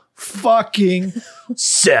 Hazel fucking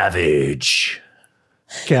Savage.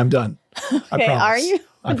 Okay, I'm done. Okay, are you?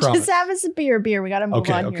 I promise. Just have us a beer. We got to move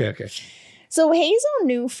on here. Okay. So Hazel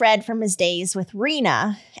knew Fred from his days with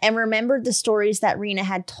Rena and remembered the stories that Rena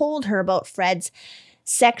had told her about Fred's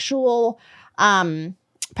sexual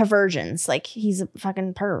perversions. Like, he's a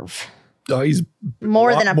fucking perv. Oh, he's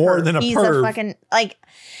More than a perv. He's perv. a fucking, like,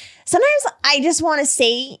 sometimes I just want to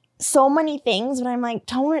say so many things, but I'm like,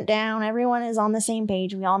 tone it down. Everyone is on the same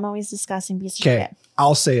page. We all know he's disgusting piece of Okay, shit.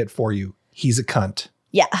 I'll say it for you. He's a cunt.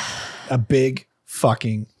 Yeah. A big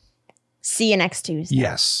fucking See you next Tuesday.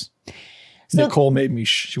 yes. So- Nicole made me,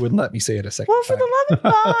 she wouldn't let me say it a second Well, for time. the love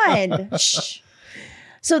of God. Shh.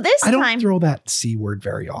 So this I don't time, throw that C word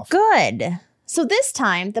very often. good. So this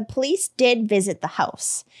time, the police did visit the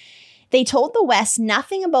house. They told the West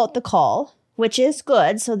nothing about the call, which is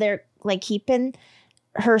good. So they're like keeping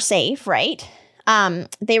her safe, right?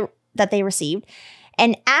 They received,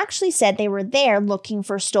 and actually said they were there looking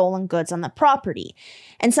for stolen goods on the property.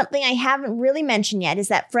 And something I haven't really mentioned yet is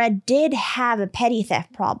that Fred did have a petty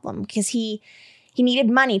theft problem because he needed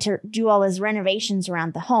money to do all his renovations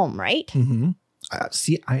around the home, right? Mm-hmm.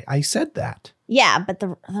 See, I said that. Yeah, but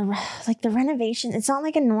the renovation, it's not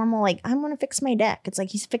like a normal, like, I'm going to fix my deck. It's like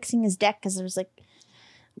he's fixing his deck because there's like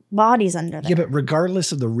bodies under there. Yeah, but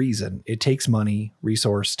regardless of the reason, it takes money,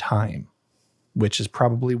 resource, time, which is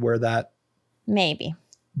probably where that Maybe.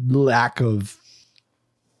 lack of,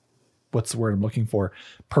 what's the word I'm looking for?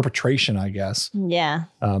 Perpetration, I guess, Yeah.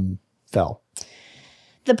 fell.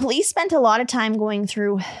 The police spent a lot of time going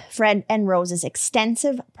through Fred and Rose's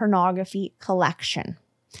extensive pornography collection.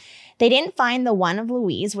 They didn't find the one of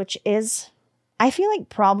Louise, which is, I feel like,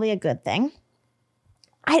 probably a good thing.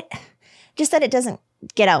 Just that it doesn't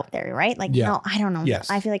get out there, right? Like, Yeah. no, I don't know. Yes.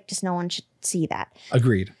 I feel like just no one should see that.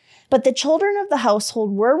 Agreed. But the children of the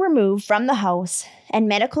household were removed from the house, and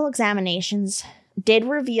medical examinations did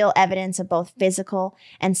reveal evidence of both physical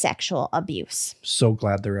and sexual abuse. So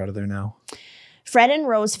glad they're out of there now. Fred and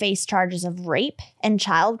Rose faced charges of rape and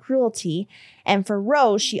child cruelty, and for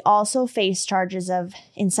Rose, she also faced charges of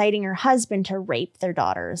inciting her husband to rape their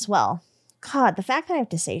daughter as well. God, the fact that I have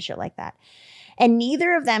to say shit like that. And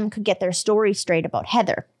neither of them could get their story straight about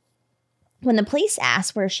Heather. When the police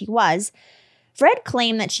asked where she was, Fred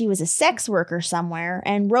claimed that she was a sex worker somewhere,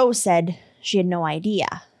 and Rose said she had no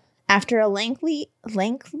idea. After a lengthy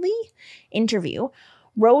interview,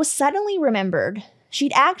 Rose suddenly remembered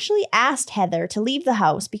she'd actually asked Heather to leave the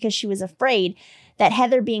house because she was afraid that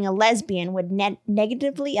Heather being a lesbian would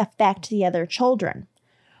negatively affect the other children.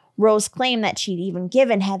 Rose claimed that she'd even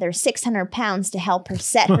given Heather £600 to help her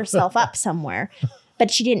set herself up somewhere,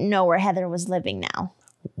 but she didn't know where Heather was living now.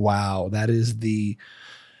 Wow, that is the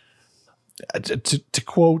to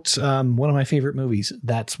quote one of my favorite movies.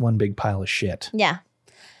 That's one big pile of shit. Yeah.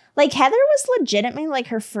 Like, Heather was legitimately like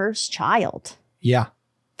her first child. Yeah.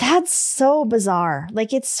 That's so bizarre.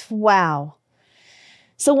 Like, it's wow.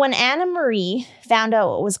 So when Anna Marie found out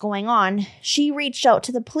what was going on, she reached out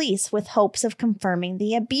to the police with hopes of confirming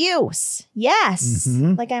the abuse. Yes.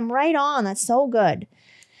 Mhm. Like, I'm right on. That's so good.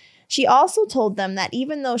 She also told them that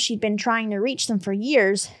even though she'd been trying to reach them for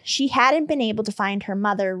years, she hadn't been able to find her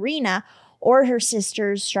mother, Rena, or her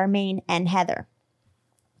sisters, Charmaine and Heather.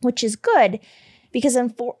 Which is good because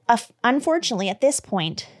unfortunately at this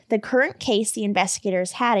point, the current case the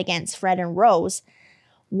investigators had against Fred and Rose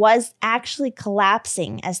was actually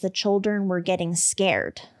collapsing as the children were getting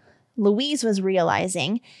scared. Louise was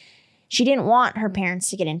realizing she didn't want her parents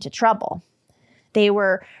to get into trouble. They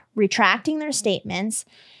were retracting their statements,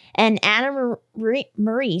 and Anna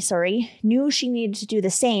Marie knew she needed to do the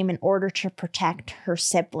same in order to protect her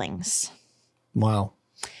siblings. Wow.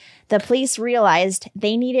 The police realized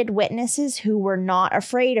they needed witnesses who were not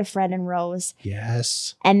afraid of Fred and Rose,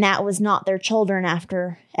 Yes. and that was not their children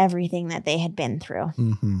after everything that they had been through.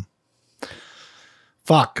 Mm-hmm.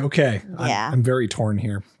 Fuck. Okay. Yeah. I'm very torn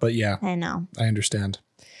here, but yeah, I know. I understand.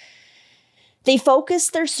 They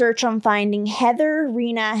focused their search on finding Heather,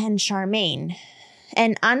 Rena, and Charmaine.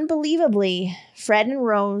 And unbelievably, Fred and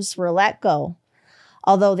Rose were let go,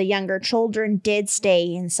 although the younger children did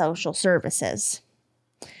stay in social services.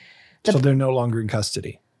 So they're no longer in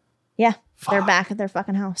custody. Yeah, they're Fuck. back at their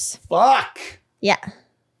fucking house. Fuck. Yeah.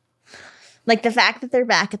 Like the fact that they're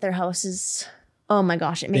back at their house is, oh my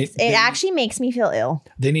gosh, it actually makes me feel ill.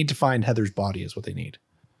 They need to find Heather's body is what they need.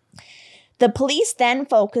 The police then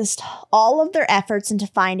focused all of their efforts into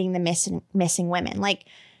finding the missing women. Like,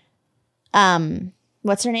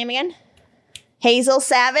 what's her name again? Hazel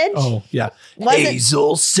Savage? Oh, yeah.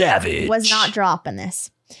 Wasn't- Savage. Was not dropping this.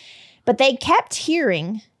 But they kept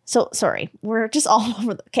hearing... So, sorry, we're just all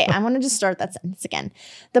over okay, I want to just start that sentence again.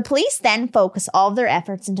 The police then focused all of their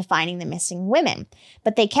efforts into finding the missing women,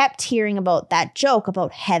 but they kept hearing about that joke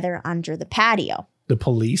about Heather under the patio. The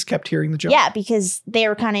police kept hearing the joke? Yeah, because they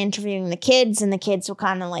were kind of interviewing the kids, and the kids will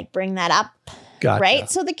kind of like bring that up, Gotcha. right?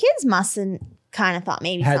 So the kids mustn't kind of thought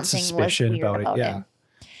maybe Had something suspicion was weird about it, yeah.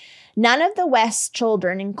 it. None of the West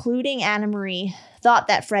children, including Anna Marie, thought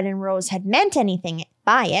that Fred and Rose had meant anything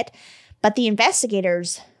by it, but the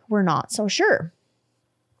investigators were not so sure.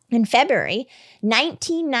 In February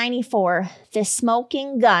 1994, the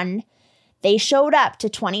Smoking Gun, they showed up to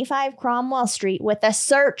 25 Cromwell Street with a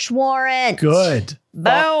search warrant. Good.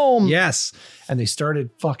 Boom. Yes. And they started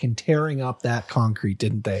fucking tearing up that concrete,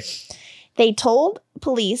 didn't they? They told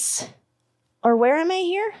police, or where am I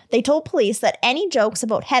here? They told police that any jokes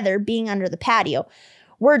about Heather being under the patio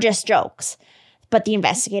were just jokes, but the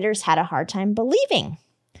investigators had a hard time believing.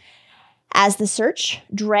 As the search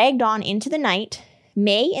dragged on into the night,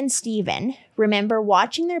 May and Stephen remember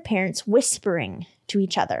watching their parents whispering to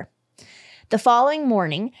each other. The following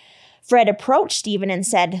morning, Fred approached Stephen and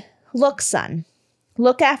said, "Look, son,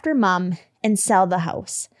 look after Mom and sell the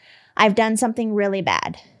house. I've done something really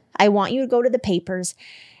bad. I want you to go to the papers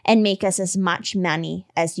and make us as much money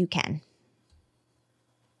as you can."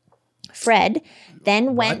 Fred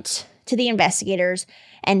then went to the investigators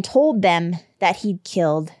and told them that he'd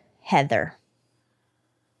killed Heather.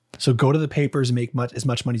 So go to the papers and make as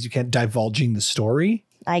much money as you can, divulging the story?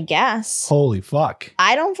 I guess. Holy fuck.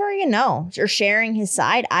 I don't freaking know. Or sharing his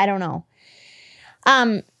side. I don't know.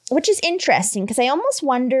 Which is interesting because I almost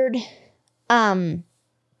wondered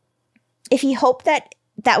if he hoped that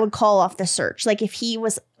would call off the search. Like if he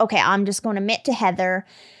was, okay, I'm just going to admit to Heather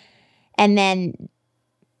and then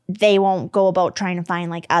they won't go about trying to find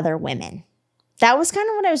like other women. That was kind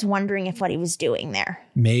of what I was wondering if what he was doing there.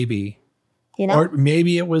 Maybe. You know? Or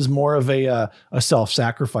maybe it was more of a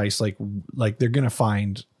self-sacrifice, like they're gonna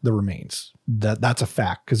find the remains. That's a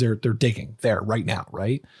fact because they're digging there right now,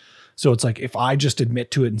 right? So it's like if I just admit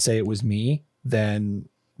to it and say it was me, then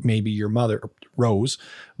maybe your mother, Rose,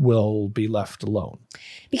 will be left alone.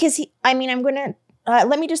 Because I'm gonna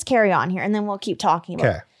let me just carry on here and then we'll keep talking about it.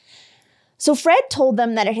 Okay. So Fred told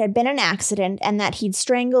them that it had been an accident and that he'd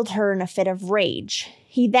strangled her in a fit of rage.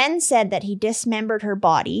 He then said that he dismembered her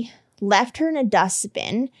body, left her in a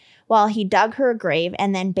dustbin while he dug her a grave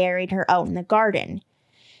and then buried her out in the garden.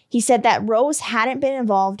 He said that Rose hadn't been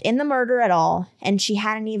involved in the murder at all and she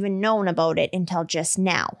hadn't even known about it until just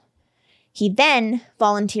now. He then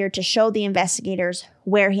volunteered to show the investigators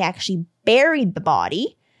where he actually buried the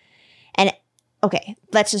body. And okay,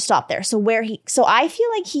 let's just stop there. So I feel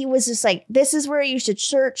like he was just like, this is where you should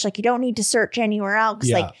search. Like, you don't need to search anywhere else.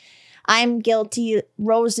 Yeah. Like, I'm guilty.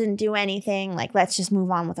 Rose didn't do anything. Like, let's just move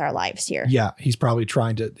on with our lives here. Yeah, he's probably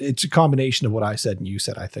trying to. It's a combination of what I said and you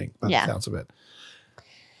said, I think, by the sounds of it.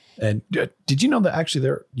 And did you know that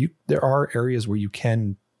actually there are areas where you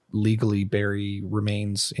can legally bury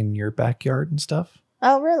remains in your backyard and stuff?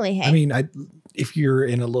 Oh, really? Hey. I mean, if you're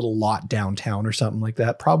in a little lot downtown or something like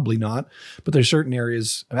that, probably not. But there's certain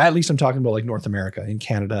areas, at least I'm talking about like North America, in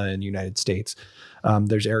Canada and United States.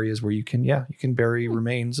 There's areas where you can bury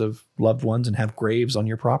remains of loved ones and have graves on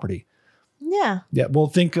your property. Yeah. Yeah. Well,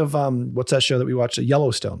 think of what's that show that we watched,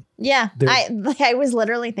 Yellowstone? Yeah. I was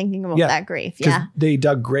literally thinking about that grave. Yeah. They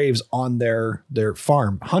dug graves on their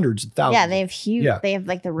farm, hundreds of thousands. Yeah, they have huge. Yeah. They have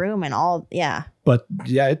like the room and all. Yeah. But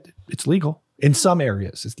yeah, it's legal. In some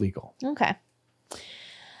areas, it's legal. Okay.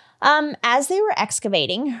 As they were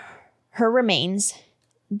excavating her remains,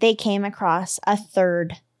 they came across a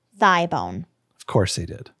third thigh bone. Of course they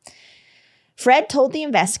did. Fred told the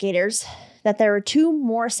investigators that there were 2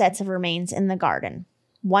 more sets of remains in the garden.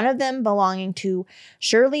 one of them belonging to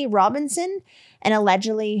Shirley Robinson and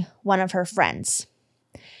allegedly one of her friends.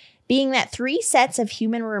 Being that 3 sets of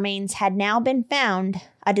human remains had now been found,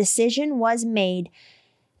 a decision was made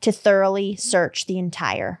to thoroughly search the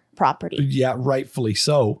entire property. Yeah, rightfully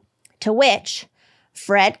so. To which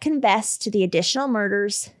Fred confessed to the additional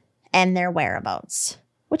murders and their whereabouts,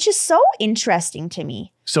 which is so interesting to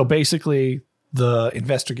me. So basically, the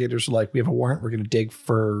investigators are like, we have a warrant. We're going to dig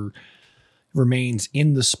for remains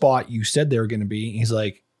in the spot you said they were going to be. He's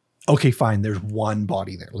like, okay, fine. There's one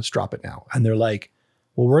body there. Let's drop it now. And they're like,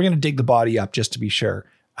 well, we're going to dig the body up just to be sure.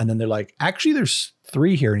 And then they're like, actually, there's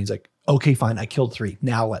 3 here. And he's like, okay, fine. I killed 3.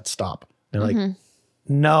 Now let's stop. They're like,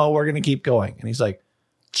 no, we're going to keep going. And he's like,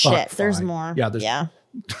 shit, there's more. Yeah.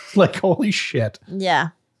 Like, holy shit. Yeah.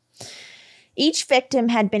 Each victim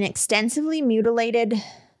had been extensively mutilated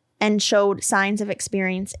and showed signs of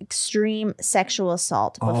experiencing extreme sexual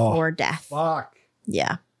assault before death. Fuck.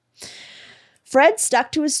 Yeah. Fred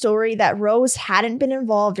stuck to his story that Rose hadn't been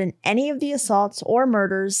involved in any of the assaults or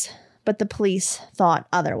murders, but the police thought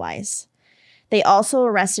otherwise. They also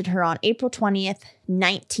arrested her on April 20th,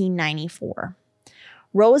 1994.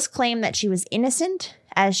 Rose claimed that she was innocent,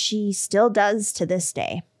 as she still does to this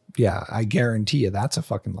day. Yeah, I guarantee you that's a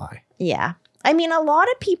fucking lie. Yeah. I mean, a lot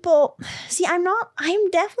of people, see, I'm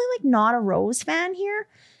definitely like not a Rose fan here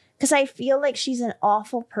because I feel like she's an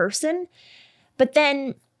awful person. But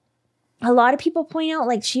then a lot of people point out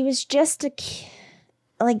like she was just a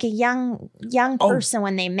young person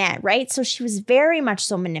when they met, right? So she was very much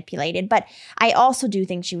so manipulated. But I also do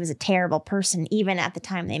think she was a terrible person even at the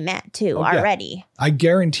time they met too already. I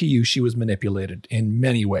guarantee you she was manipulated in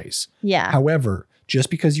many ways. Yeah. However, just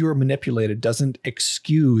because you were manipulated doesn't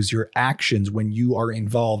excuse your actions when you are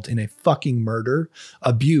involved in a fucking murder,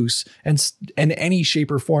 abuse, and any shape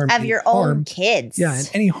or form of your own kids. Yeah, and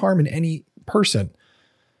any harm in any person.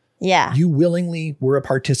 Yeah. You willingly were a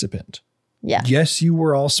participant. Yeah. Yes, you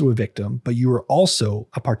were also a victim, but you were also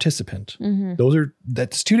a participant. Mm-hmm.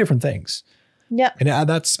 That's 2 different things. Yep. And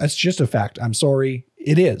that's just a fact. I'm sorry.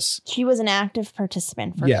 It is. She was an active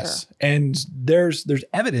participant for sure. And there's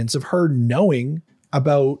evidence of her knowing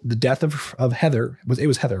about the death of Heather. It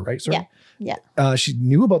was Heather, right? Sorry. Yeah. She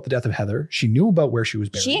knew about the death of Heather. She knew about where she was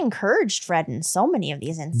buried. She encouraged Fred in so many of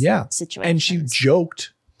these situations. And she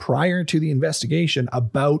joked prior to the investigation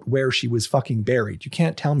about where she was fucking buried. You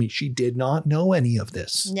can't tell me she did not know any of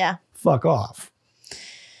this. Yeah. Fuck off.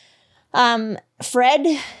 Fred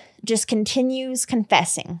just continues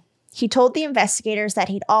confessing. He told the investigators that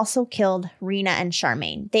he'd also killed Rena and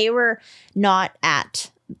Charmaine. They were not at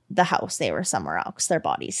the house. They were somewhere else, their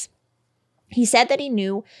bodies. He said that he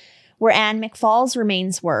knew where Anne McFall's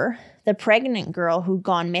remains were, the pregnant girl who'd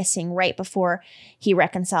gone missing right before he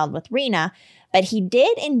reconciled with Rena, but he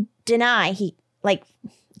did denied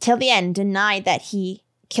that he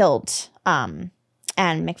killed Anne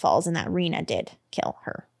McFall's and that Rena did kill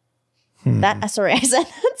her. Sorry, I said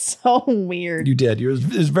that's so weird. You did. It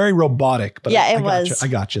was very robotic, but yeah, I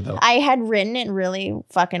got you though. I had written it really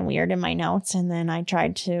fucking weird in my notes, and then I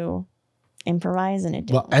tried to improvise, and it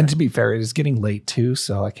didn't. Well, and to be fair, it is getting late too,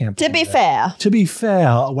 so I can't. To be fair,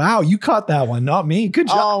 wow, you caught that one, not me. Good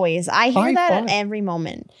job. Always, I hear High that five. at every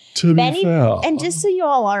moment. To Benny, be fair, and just so you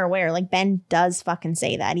all are aware, like Ben does fucking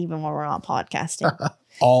say that even when we're not podcasting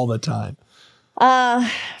all the time.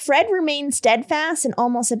 Fred remained steadfast and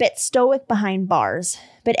almost a bit stoic behind bars,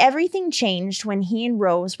 but everything changed when he and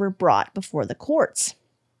Rose were brought before the courts.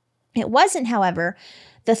 It wasn't, however,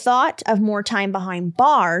 the thought of more time behind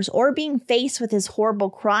bars or being faced with his horrible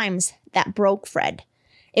crimes that broke Fred.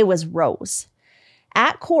 It was Rose.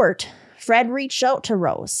 At court, Fred reached out to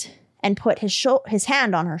Rose and put his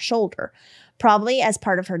hand on her shoulder. Probably as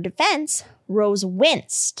part of her defense, Rose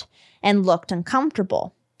winced and looked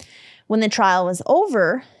uncomfortable. When the trial was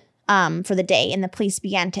over for the day and the police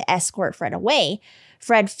began to escort Fred away,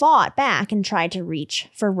 Fred fought back and tried to reach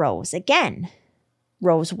for Rose again.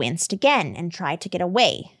 Rose winced again and tried to get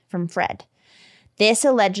away from Fred. This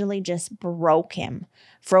allegedly just broke him.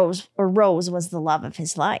 Rose was the love of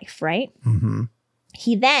his life, right? Mm-hmm.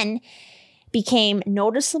 He then became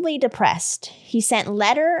noticeably depressed. He sent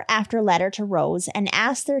letter after letter to Rose and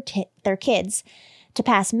asked their kids to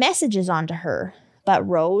pass messages on to her, but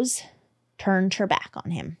Rose turned her back on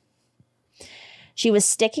him. She was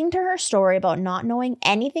sticking to her story about not knowing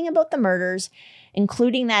anything about the murders,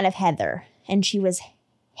 including that of Heather, and she was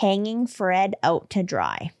hanging Fred out to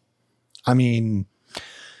dry. I mean,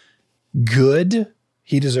 good.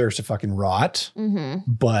 He deserves to fucking rot.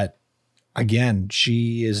 Mm-hmm. But again,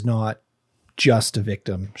 she is not just a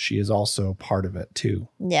victim. She is also part of it too.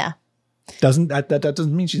 Yeah. That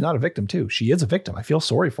doesn't mean she's not a victim too. She is a victim. I feel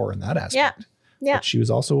sorry for her in that aspect. Yeah. But she was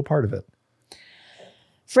also a part of it.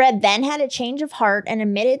 Fred then had a change of heart and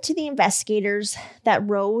admitted to the investigators that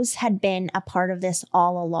Rose had been a part of this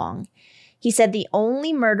all along. He said the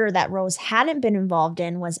only murder that Rose hadn't been involved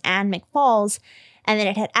in was Ann McFall's, and that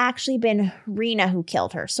it had actually been Rena who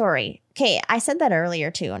killed her. Sorry. Okay, I said that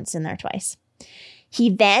earlier too, and it's in there twice. He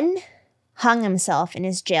then hung himself in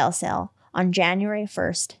his jail cell on January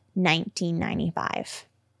 1st, 1995.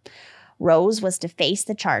 Rose was to face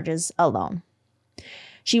the charges alone.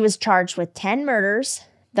 She was charged with 10 murders.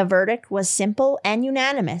 The verdict was simple and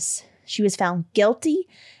unanimous. She was found guilty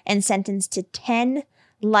and sentenced to 10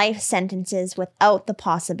 life sentences without the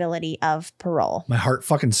possibility of parole. My heart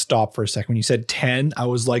fucking stopped for a second. When you said 10, I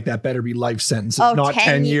was like, that better be life sentences, not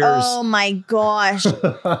 10 years. Oh my gosh.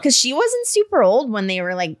 Because she wasn't super old when they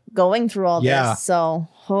were like going through all this. So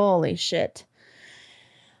holy shit.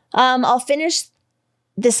 I'll finish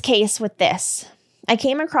this case with this. I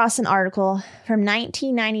came across an article from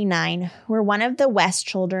 1999 where one of the West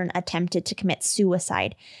children attempted to commit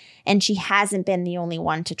suicide, and she hasn't been the only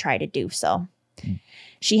one to try to do so.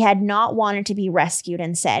 She had not wanted to be rescued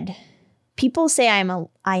and said, "People say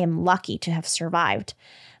I am lucky to have survived,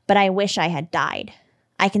 but I wish I had died.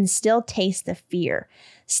 I can still taste the fear,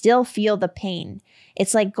 still feel the pain.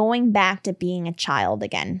 It's like going back to being a child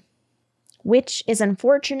again." Which is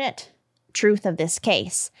unfortunate truth of this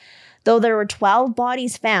case. Though there were 12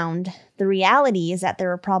 bodies found, the reality is that there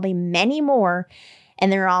were probably many more,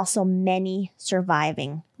 and there are also many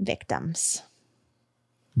surviving victims.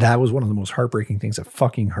 That was one of the most heartbreaking things I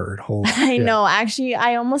fucking heard. Holy I shit. know. Actually,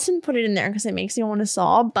 I almost didn't put it in there because it makes me want to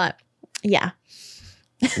sob, but yeah.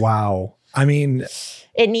 Wow. I mean,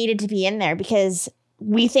 it needed to be in there because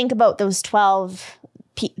we think about those 12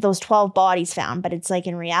 bodies found, but it's like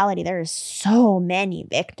in reality, there is so many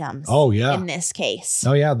victims in this case.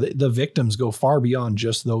 Oh, yeah. The victims go far beyond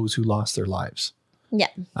just those who lost their lives. Yeah.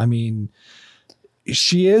 I mean,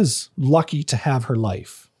 she is lucky to have her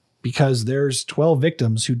life because there's 12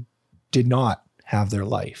 victims who did not have their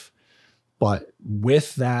life. But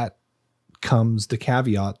with that comes the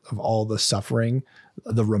caveat of all the suffering,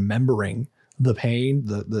 the remembering, the pain,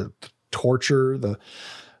 the torture, the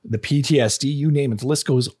PTSD, you name it, the list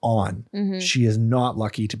goes on. Mm-hmm. She is not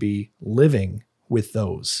lucky to be living with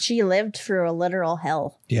those. She lived through a literal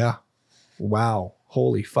hell. Yeah. Wow.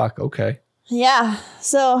 Holy fuck. Okay. Yeah.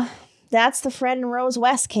 So that's the Fred and Rose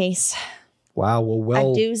West case. Wow.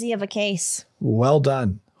 Well, a doozy of a case. Well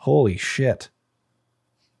done. Holy shit.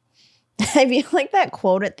 I feel like that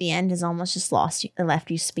quote at the end has almost just left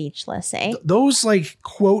you speechless, eh? Those like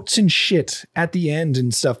quotes and shit at the end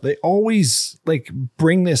and stuff, they always like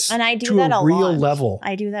bring this and I do to that a real lot. level.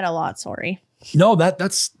 I do that a lot, sorry. No,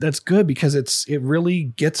 that's good because it really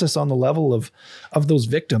gets us on the level of those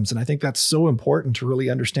victims. And I think that's so important to really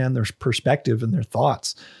understand their perspective and their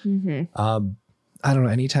thoughts. Mm-hmm. I don't know,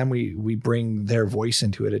 anytime we bring their voice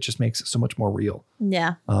into it, it just makes it so much more real.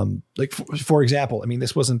 Yeah. Like for example, I mean,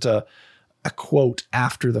 this wasn't a quote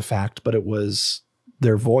after the fact, but it was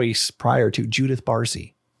their voice prior to Judith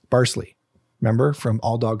Barsley. Remember from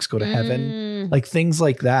All Dogs Go to Heaven? Like things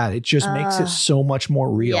like that. It just makes it so much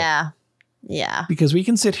more real. Yeah. Yeah. Because we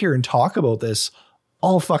can sit here and talk about this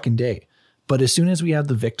all fucking day. But as soon as we have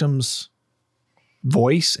the victim's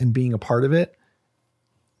voice and being a part of it,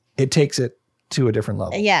 it takes it to a different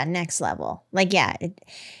level. Yeah. Next level. Like, yeah.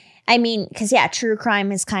 Because true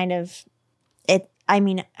crime is kind of it. I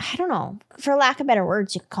mean, I don't know, for lack of better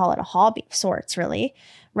words, you could call it a hobby of sorts, really,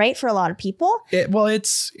 right? For a lot of people.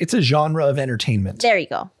 It's a genre of entertainment. There you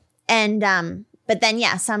go. And, but then,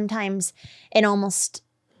 yeah, sometimes it almost,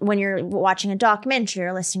 when you're watching a documentary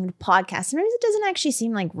or listening to podcasts, sometimes it doesn't actually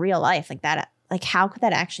seem like real life like that. Like, how could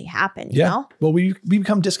that actually happen? You know? Well, we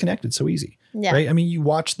become disconnected so easy, right? I mean, you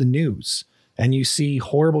watch the news and you see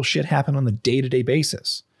horrible shit happen on the day-to-day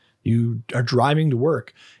basis. You are driving to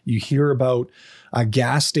work. You hear about a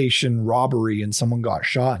gas station robbery and someone got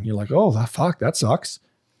shot and you're like, oh, that sucks.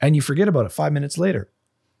 And you forget about it 5 minutes later.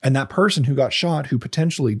 And that person who got shot, who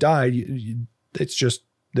potentially died, it's just,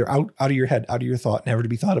 they're out of your head, out of your thought, never to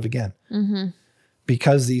be thought of again. Mm-hmm.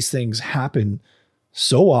 Because these things happen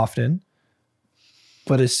so often.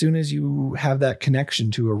 But as soon as you have that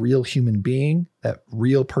connection to a real human being, that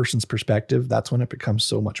real person's perspective, that's when it becomes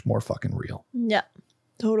so much more fucking real. Yeah.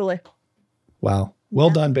 Totally. Wow.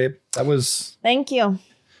 Well done, babe. Thank you.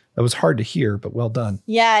 That was hard to hear, but well done.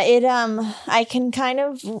 Yeah, I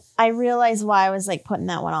realize why I was like putting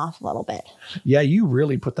that one off a little bit. Yeah, you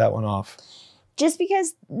really put that one off. Just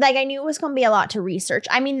because like I knew it was going to be a lot to research.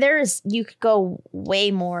 I mean, you could go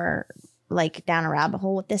way more like down a rabbit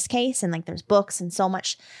hole with this case, and like there's books and so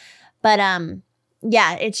much. But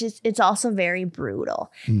yeah, it's also very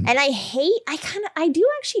brutal. And I do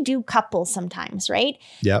actually do couples sometimes, right?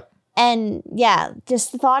 Yep. And yeah,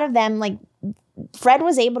 just the thought of them, like Fred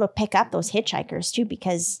was able to pick up those hitchhikers too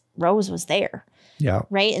because Rose was there. Yeah.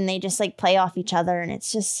 Right. And they just like play off each other. And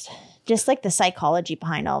it's just like the psychology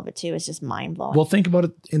behind all of it too is just mind blowing. Well, think about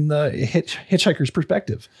it in the hitchhiker's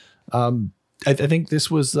perspective. I think this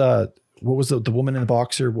was, what was the woman in the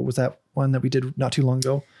boxer? What was that one that we did not too long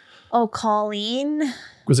ago? Oh, Colleen.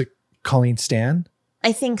 Was it Colleen Stan?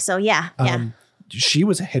 I think so. Yeah. Yeah. She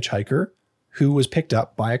was a hitchhiker who was picked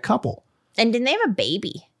up by a couple. And didn't they have a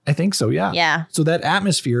baby? I think so. Yeah. Yeah. So that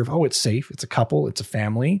atmosphere of, oh, it's safe. It's a couple. It's a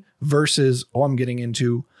family versus, oh, I'm getting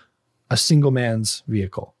into a single man's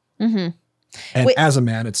vehicle. Mm-hmm. And as a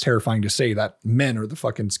man, it's terrifying to say that men are the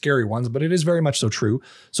fucking scary ones, but it is very much so true.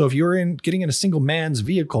 So if you're getting in a single man's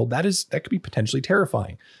vehicle, that could be potentially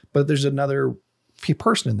terrifying. But there's another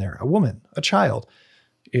person in there, a woman, a child.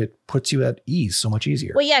 It puts you at ease so much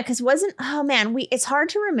easier. Well, yeah, because it's hard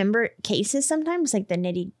to remember cases sometimes, like the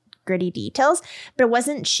nitty gritty details, but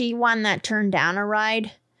wasn't she one that turned down a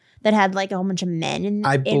ride that had like a whole bunch of men in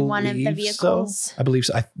one of the vehicles? So. I believe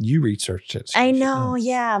so. You researched it. I know,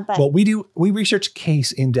 yeah. But well, we research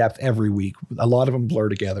case in depth every week. A lot of them blur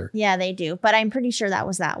together. Yeah, they do. But I'm pretty sure that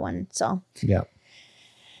was that one. So yeah.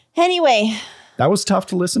 Anyway. That was tough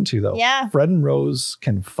to listen to though. Yeah. Fred and Rose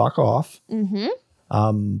can fuck off.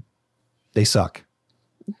 Mm-hmm. They suck.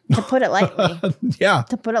 To put it lightly. Yeah.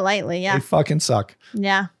 To put it lightly, yeah. They fucking suck.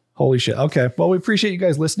 Yeah. Holy shit. Okay. Well, we appreciate you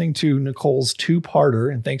guys listening to Nicole's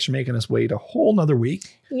two-parter, and thanks for making us wait a whole nother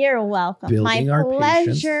week. You're welcome. Building My our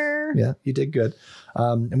pleasure. Patience. Yeah, you did good.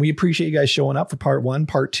 And we appreciate you guys showing up for part 1,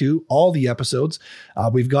 part 2, all the episodes.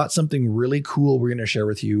 We've got something really cool we're going to share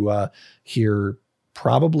with you here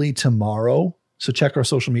probably tomorrow. So check our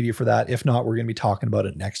social media for that. If not, we're going to be talking about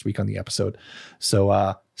it next week on the episode.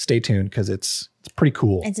 So stay tuned because it's pretty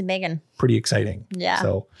cool. It's a big one. Pretty exciting. Yeah.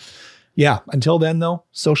 So yeah. Until then, though,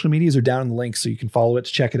 social medias are down in the links so you can follow it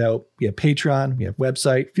to check it out. We have Patreon. We have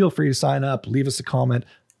website. Feel free to sign up. Leave us a comment.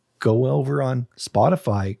 Go over on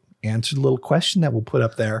Spotify. Answer the little question that we'll put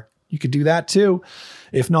up there. You could do that too.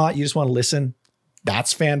 If not, you just want to listen.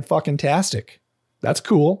 That's fan-fucking-tastic. That's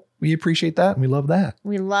cool. We appreciate that and we love that.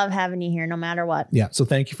 We love having you here no matter what. Yeah. So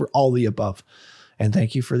thank you for all the above. And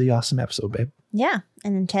thank you for the awesome episode, babe. Yeah.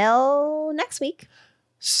 And until next week.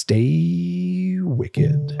 Stay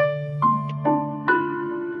wicked.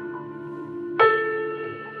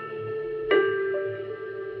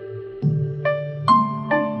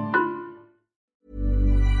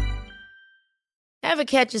 Ever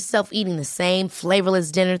catch yourself eating the same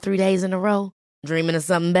flavorless dinner 3 days in a row? Dreaming of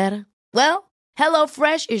something better? Well,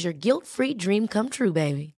 HelloFresh is your guilt-free dream come true,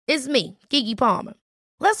 baby. It's me, Keke Palmer.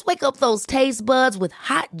 Let's wake up those taste buds with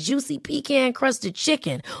hot, juicy pecan-crusted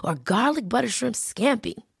chicken or garlic butter shrimp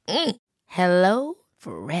scampi. Hello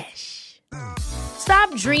Fresh.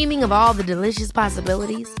 Stop dreaming of all the delicious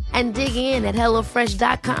possibilities and dig in at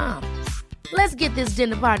HelloFresh.com. Let's get this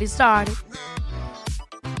dinner party started.